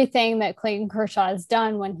everything that Clayton Kershaw has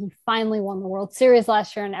done when he finally won the World Series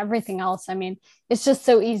last year and everything else. I mean, it's just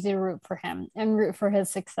so easy to root for him and root for his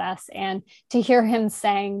success. And to hear him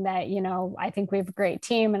saying that, I think we have a great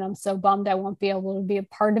team and I'm so bummed I won't be able to be a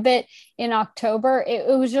part of it in October. It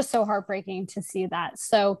was just so heartbreaking to see that.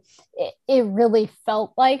 So it really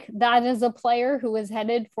felt like that is a player who was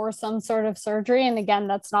headed for some sort of surgery. And again,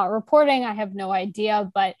 that's not reporting. I have no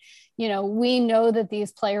idea, but we know that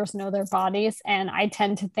these players know their bodies. And I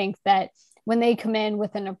tend to think that when they come in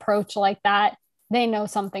with an approach like that, they know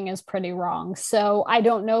something is pretty wrong. So I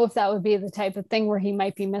don't know if that would be the type of thing where he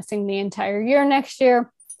might be missing the entire year next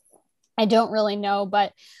year. I don't really know,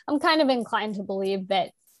 but I'm kind of inclined to believe that,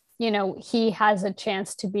 he has a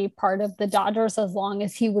chance to be part of the Dodgers as long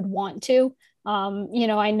as he would want to.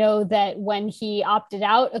 I know that when he opted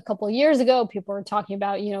out a couple of years ago, people were talking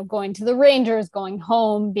about, going to the Rangers, going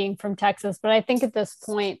home, being from Texas. But I think at this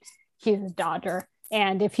point, he's a Dodger.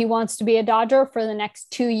 And if he wants to be a Dodger for the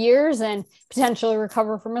next 2 years and potentially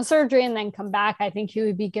recover from a surgery and then come back, I think he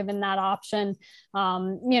would be given that option.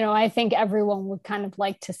 I think everyone would kind of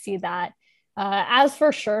like to see that. As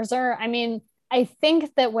for Scherzer, I mean, I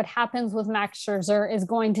think that what happens with Max Scherzer is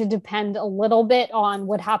going to depend a little bit on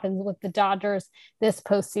what happens with the Dodgers this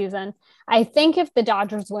postseason. I think if the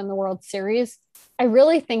Dodgers win the World Series, I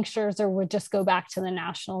really think Scherzer would just go back to the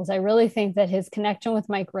Nationals. I really think that his connection with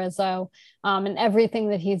Mike Rizzo and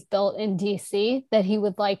everything that he's built in DC, that he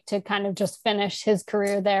would like to kind of just finish his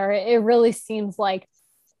career there. It really seems like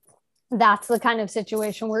that's the kind of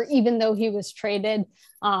situation where even though he was traded,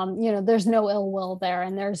 there's no ill will there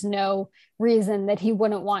and there's no reason that he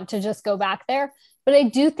wouldn't want to just go back there. But I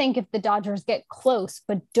do think if the Dodgers get close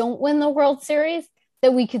but don't win the World Series,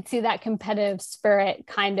 that we could see that competitive spirit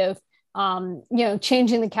kind of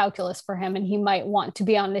changing the calculus for him, and he might want to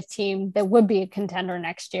be on a team that would be a contender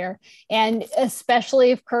next year. And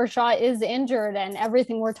especially if Kershaw is injured and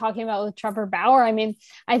everything we're talking about with Trevor Bauer, I mean,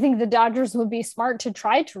 I think the Dodgers would be smart to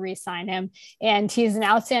try to re-sign him. And he's an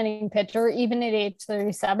outstanding pitcher, even at age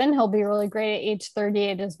 37. He'll be really great at age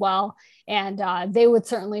 38 as well. And they would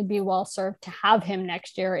certainly be well served to have him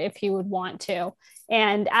next year if he would want to.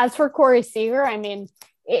 And as for Corey Seager, I mean,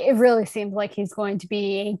 it really seems like he's going to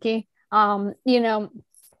be a Yankee.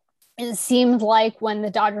 It seemed like when the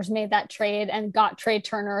Dodgers made that trade and got Trey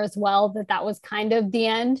Turner as well, that was kind of the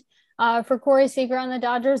end for Corey Seager on the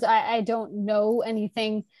Dodgers. I don't know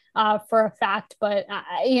anything for a fact, but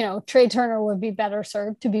Trey Turner would be better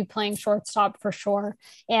served to be playing shortstop for sure.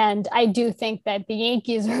 And I do think that the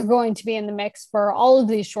Yankees are going to be in the mix for all of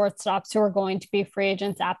these shortstops who are going to be free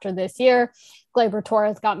agents after this year. Gleyber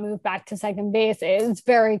Torres got moved back to second base. It's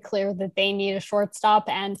very clear that they need a shortstop,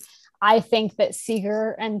 and I think that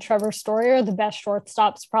Seager and Trevor Story are the best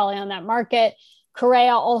shortstops probably on that market.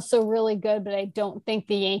 Correa also really good, but I don't think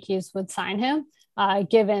the Yankees would sign him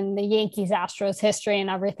given the Yankees-Astros history and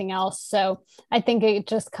everything else. So I think it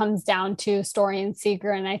just comes down to Story and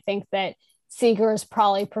Seager, and I think that Seager is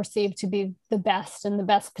probably perceived to be the best and the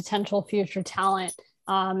best potential future talent,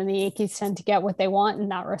 and the Yankees tend to get what they want in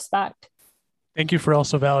that respect. Thank you for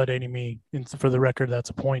also validating me. And for the record, that's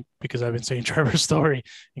a point, because I've been saying Trevor Story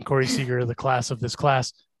and Corey Seager are the class of this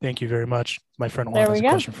class. Thank you very much. My friend Juan has a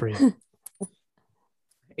question for you.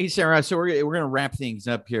 Hey, Sarah. So we're going to wrap things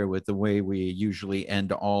up here with the way we usually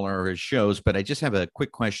end all our shows. But I just have a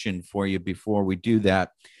quick question for you before we do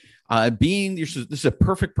that. This is a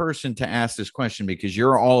perfect person to ask this question because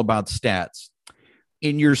you're all about stats.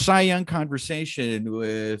 In your Cy Young conversation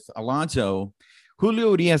with Alonso,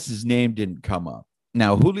 Julio Urias's name didn't come up.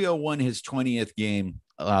 Now, Julio won his 20th game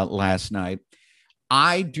last night.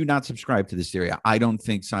 I do not subscribe to this theory. I don't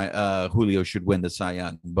think Julio should win the Cy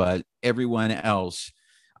Young, but everyone else,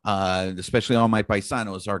 especially all my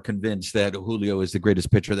paisanos, are convinced that Julio is the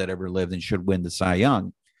greatest pitcher that ever lived and should win the Cy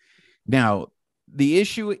Young. Now, the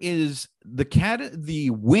issue is the stat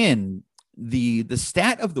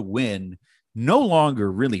of the win no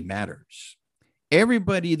longer really matters.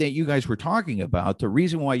 Everybody that you guys were talking about, the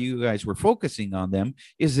reason why you guys were focusing on them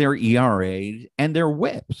is their ERA and their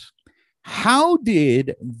whips. How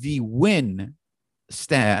did the win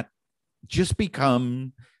stat just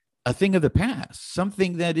become a thing of the past,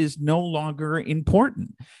 something that is no longer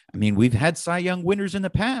important? I mean, we've had Cy Young winners in the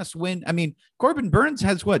past. Corbin Burns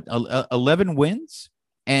has 11 wins,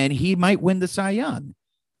 and he might win the Cy Young.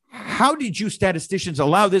 How did you statisticians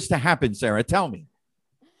allow this to happen, Sarah? Tell me.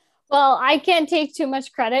 Well, I can't take too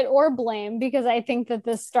much credit or blame because I think that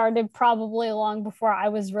this started probably long before I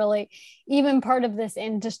was really even part of this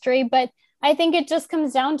industry. But I think it just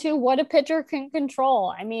comes down to what a pitcher can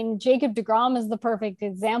control. I mean, Jacob deGrom is the perfect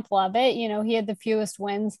example of it. He had the fewest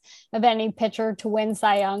wins of any pitcher to win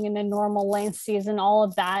Cy Young in a normal length season, all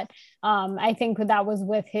of that. I think that was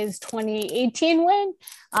with his 2018 win,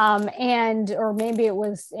 or maybe it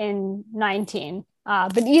was in 19.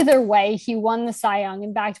 But either way, he won the Cy Young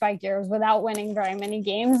in back-to-back years without winning very many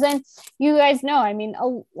games. And you guys know, I mean, a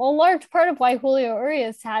large part of why Julio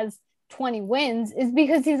Urias has 20 wins is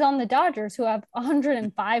because he's on the Dodgers, who have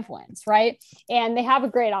 105 wins, right? And they have a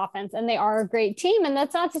great offense and they are a great team. And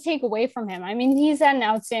that's not to take away from him. I mean, he's had an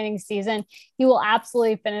outstanding season. He will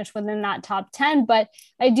absolutely finish within that top 10, but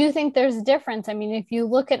I do think there's a difference. I mean, if you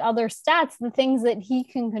look at other stats, the things that he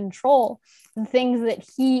can control, the things that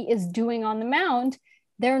he is doing on the mound,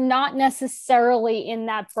 they're not necessarily in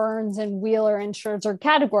that Burns and Wheeler and Scherzer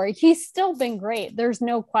category. He's still been great. There's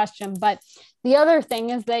no question. But the other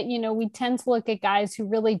thing is that, we tend to look at guys who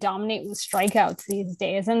really dominate with strikeouts these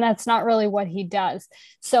days, and that's not really what he does.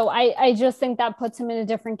 So I just think that puts him in a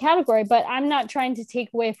different category, but I'm not trying to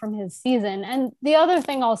take away from his season. And the other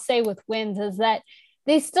thing I'll say with wins is that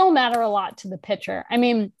they still matter a lot to the pitcher. I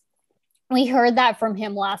mean, we heard that from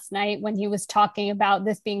him last night when he was talking about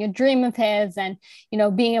this being a dream of his and,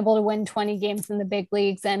 being able to win 20 games in the big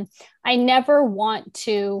leagues. And I never want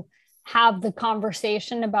to have the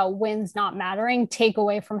conversation about wins not mattering take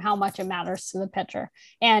away from how much it matters to the pitcher.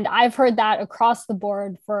 And I've heard that across the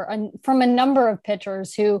board from a number of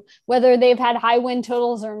pitchers who, whether they've had high win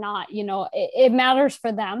totals or not, it matters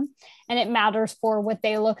for them and it matters for what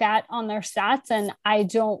they look at on their stats. And I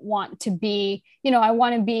don't want to be, I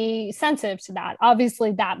want to be sensitive to that.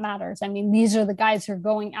 Obviously that matters. I mean, these are the guys who are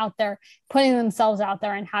going out there, putting themselves out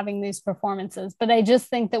there and having these performances. But I just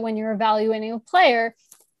think that when you're evaluating a player,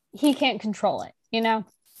 he can't control it, And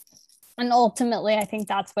ultimately, I think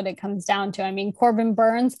that's what it comes down to. I mean, Corbin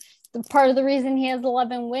Burns part of the reason he has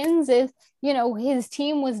 11 wins is, his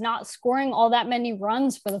team was not scoring all that many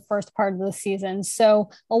runs for the first part of the season. So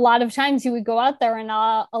a lot of times he would go out there and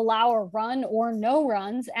allow a run or no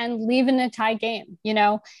runs and leave in a tie game,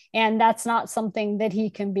 and that's not something that he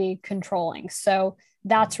can be controlling. So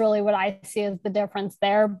that's really what I see as the difference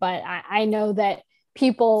there. But I know that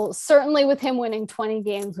people, certainly with him winning 20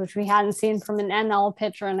 games, which we hadn't seen from an NL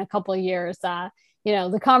pitcher in a couple of years, the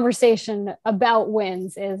conversation about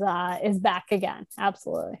wins is back again.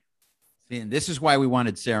 Absolutely. And this is why we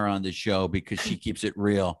wanted Sarah on the show, because she keeps it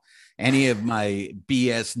real. Any of my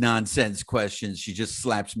BS nonsense questions, she just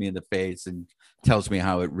slaps me in the face and tells me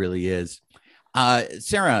how it really is.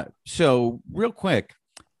 Sarah, so real quick,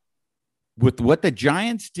 with what the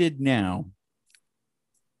Giants did now,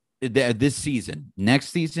 this season, next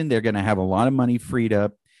season, they're going to have a lot of money freed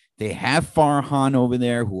up. They have Farhan over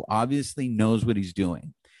there, who obviously knows what he's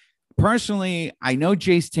doing. Personally, I know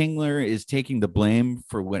Jace Tingler is taking the blame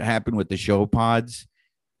for what happened with the show pods.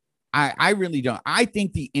 I really don't. I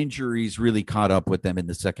think the injuries really caught up with them in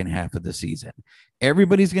the second half of the season.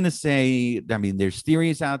 Everybody's going to say, there's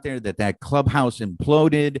theories out there that clubhouse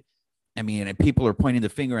imploded. And people are pointing the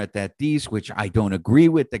finger at that Dees, which I don't agree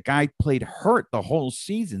with. The guy played hurt the whole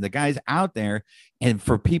season. The guy's out there. And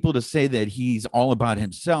for people to say that he's all about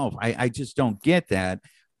himself, I just don't get that.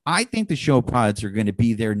 I think the show pods are going to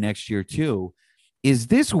be there next year too. Is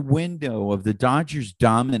this window of the Dodgers'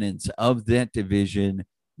 dominance of that division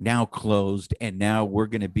now closed, and now we're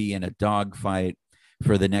going to be in a dogfight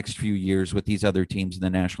for the next few years with these other teams in the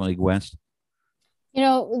National League West?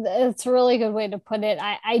 It's a really good way to put it.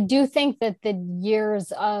 I do think that the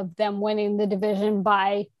years of them winning the division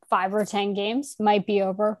by 5 or 10 games might be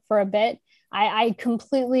over for a bit. I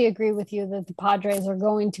completely agree with you that the Padres are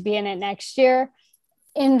going to be in it next year.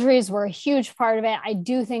 Injuries were a huge part of it. I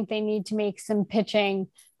do think they need to make some pitching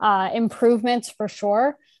improvements for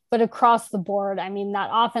sure. But across the board, that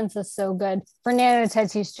offense is so good. Fernando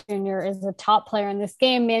Tatis Jr. is a top player in this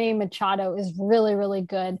game. Manny Machado is really, really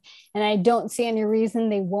good. And I don't see any reason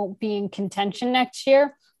they won't be in contention next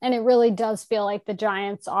year. And it really does feel like the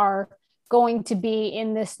Giants are going to be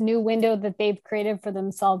in this new window that they've created for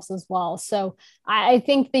themselves as well. So I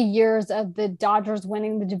think the years of the Dodgers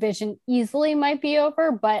winning the division easily might be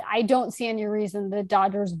over, but I don't see any reason the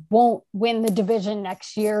Dodgers won't win the division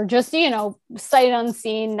next year. Just, sight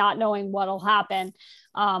unseen, not knowing what'll happen.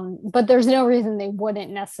 But there's no reason they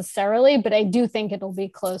wouldn't necessarily, but I do think it'll be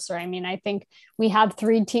closer. I think we have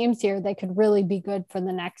 3 teams here that could really be good for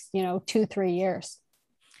the next, 2-3 years.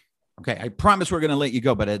 Okay, I promise we're going to let you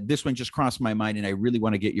go, but this one just crossed my mind, and I really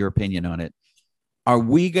want to get your opinion on it. Are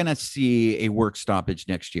we going to see a work stoppage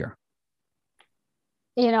next year?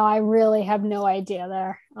 I really have no idea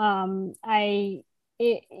there.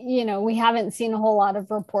 We haven't seen a whole lot of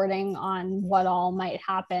reporting on what all might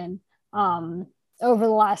happen over the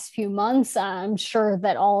last few months. I'm sure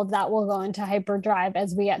that all of that will go into hyperdrive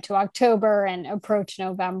as we get to October and approach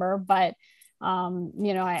November, but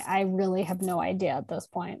I really have no idea at this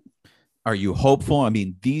point. Are you hopeful?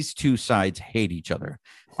 These two sides hate each other.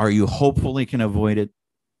 Are you hopeful they can avoid it?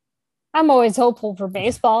 I'm always hopeful for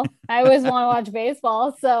baseball. I always want to watch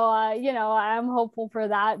baseball. So, I'm hopeful for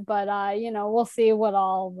that, but, we'll see what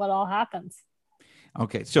all happens.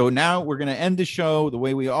 Okay. So now we're going to end the show the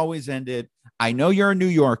way we always end it. I know you're a New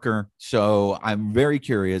Yorker, so I'm very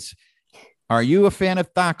curious. Are you a fan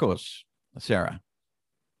of tacos, Sarah?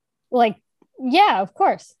 Yeah, of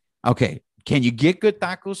course. Okay. Can you get good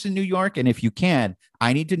tacos in New York? And if you can,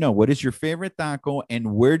 I need to know, what is your favorite taco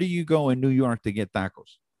and where do you go in New York to get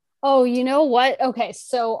tacos? Oh, you know what? Okay.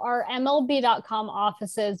 So our MLB.com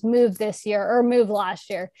offices moved last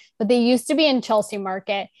year, but they used to be in Chelsea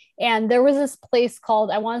Market. And there was this place called,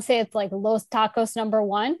 I want to say it's like Los Tacos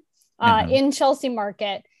 #1 in Chelsea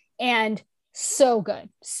Market. And so good.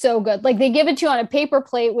 Like they give it to you on a paper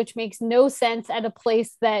plate, which makes no sense at a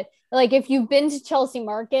place that, like, if you've been to Chelsea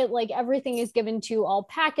Market, like everything is given to you all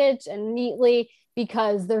packaged and neatly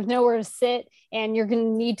because there's nowhere to sit and you're going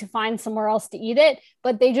to need to find somewhere else to eat it.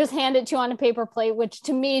 But they just hand it to you on a paper plate, which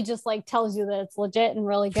to me just like tells you that it's legit and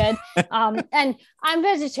really good. And I'm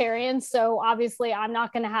vegetarian, so obviously I'm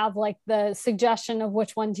not going to have like the suggestion of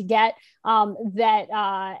which one to get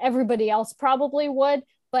that everybody else probably would.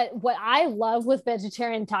 But what I love with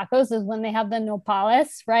vegetarian tacos is when they have the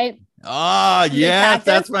nopales, right? Oh, yeah,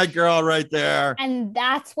 that's my girl right there. And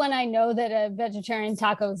that's when I know that a vegetarian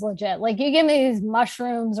taco is legit. Like you give me these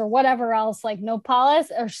mushrooms or whatever else, like nopales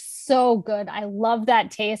are so good. I love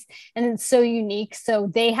that taste and it's so unique. So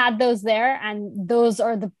they had those there and those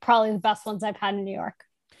are probably the best ones I've had in New York.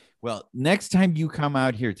 Well, next time you come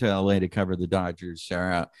out here to LA to cover the Dodgers,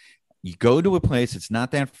 Sarah, You go to a place, it's not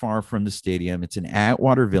that far from the stadium. It's an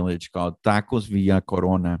Atwater Village called Tacos Villa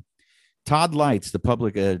Corona. Todd Lights, the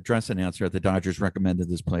public address announcer at the Dodgers, recommended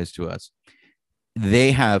this place to us.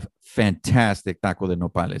 They have fantastic taco de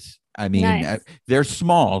nopales. I mean, nice. They're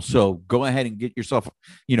small, so go ahead and get yourself,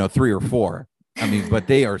 3 or 4. I mean, but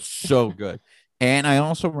they are so good. And I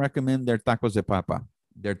also recommend their tacos de papa.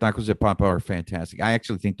 Their tacos de papa are fantastic. I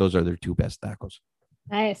actually think those are their 2 best tacos.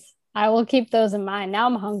 Nice. I will keep those in mind. Now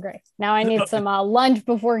I'm hungry. Now I need some lunch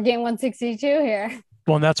before game 162 here.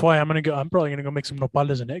 Well, and that's why I'm probably gonna go make some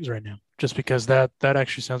nopales and eggs right now, just because that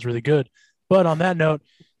actually sounds really good. But on that note,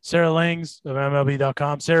 Sarah Langs of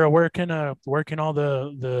MLB.com. Sarah, where can all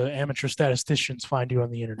the amateur statisticians find you on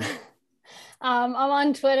the internet? I'm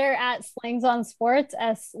on Twitter at Slangs on Sports,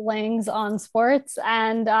 Slangs on Sports,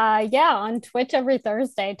 and on Twitch every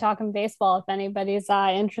Thursday talking baseball. If anybody's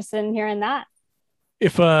interested in hearing that.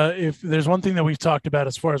 If there's one thing that we've talked about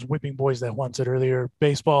as far as whipping boys that Juan said earlier,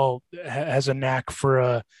 baseball has a knack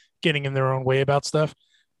for getting in their own way about stuff.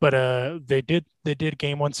 But they did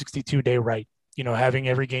game 162 day right. Having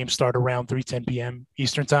every game start around 3:10 p.m.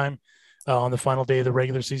 Eastern time on the final day of the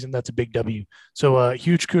regular season, that's a big W. So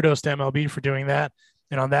huge kudos to MLB for doing that.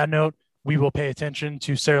 And on that note, we will pay attention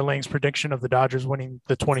to Sarah Lang's prediction of the Dodgers winning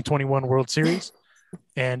the 2021 World Series.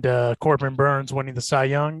 And Corbin Burns winning the Cy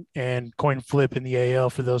Young, and coin flip in the AL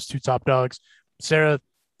for those 2 top dogs. Sarah,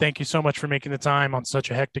 thank you so much for making the time on such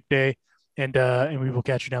a hectic day, and we will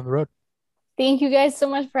catch you down the road. Thank you guys so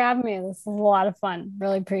much for having me. This was a lot of fun.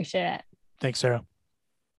 Really appreciate it. Thanks, Sarah.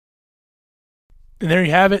 And there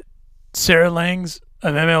you have it, Sarah Langs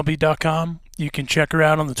of MLB.com. You can check her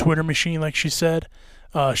out on the Twitter machine, like she said.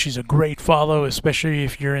 She's a great follow, especially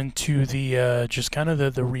if you're into the just kind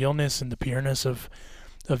of the realness and the pureness of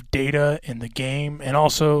data in the game, and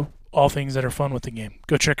also all things that are fun with the game.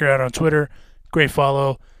 Go check her out on Twitter. Great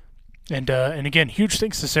follow. And again, huge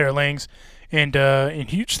thanks to Sarah Langs, and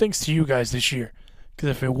huge thanks to you guys this year. Because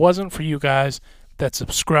if it wasn't for you guys that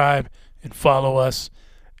subscribe and follow us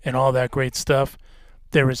and all that great stuff,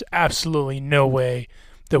 there is absolutely no way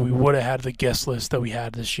that we would have had the guest list that we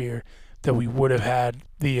had this year, that we would have had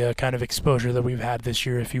the kind of exposure that we've had this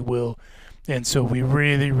year, if you will. And so we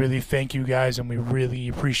really, really thank you guys, and we really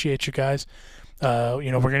appreciate you guys. We're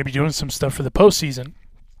going to be doing some stuff for the postseason,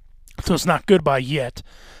 so it's not goodbye yet,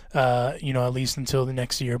 at least until the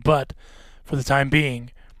next year. But for the time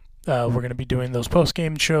being, we're going to be doing those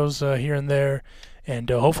post-game shows here and there, and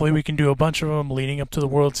hopefully we can do a bunch of them leading up to the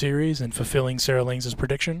World Series and fulfilling Sarah Langs'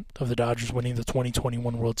 prediction of the Dodgers winning the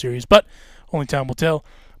 2021 World Series. But only time will tell.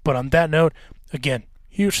 But on that note, again,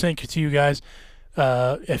 huge thank you to you guys.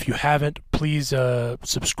 If you haven't, please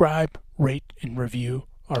subscribe, rate, and review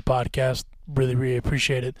our podcast. Really, really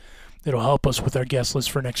appreciate it. It'll help us with our guest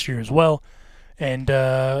list for next year as well. And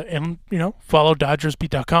follow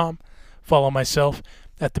DodgersBeat.com. Follow myself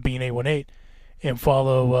at the Bean818, and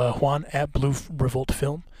follow Juan at Blue Revolt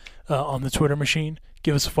Film on the Twitter machine.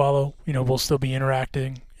 Give us a follow. We'll still be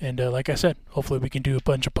interacting. And like I said, hopefully we can do a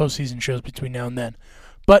bunch of postseason shows between now and then.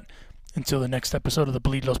 But until the next episode of the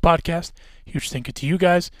Bleed Los podcast, huge thank you to you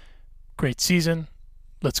guys. Great season.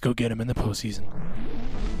 Let's go get them in the postseason.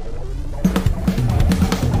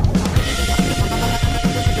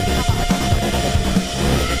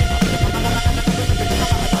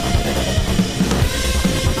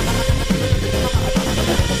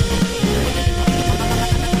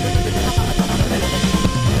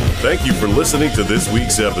 Thank you for listening to this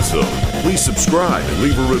week's episode. Please subscribe and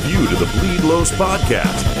leave a review to the Bleed Los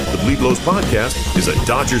Podcast. The Bleed Los Podcast is a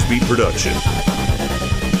Dodgers Beat production.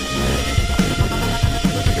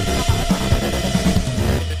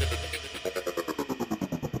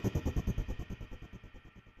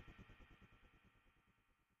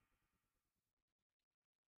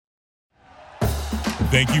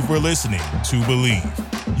 Thank you for listening to Believe.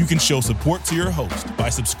 You can show support to your host by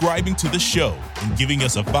subscribing to the show and giving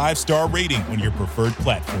us a 5-star rating on your preferred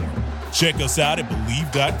platform. Check us out at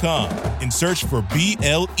Believe.com and search for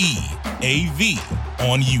BLEAV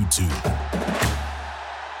on YouTube.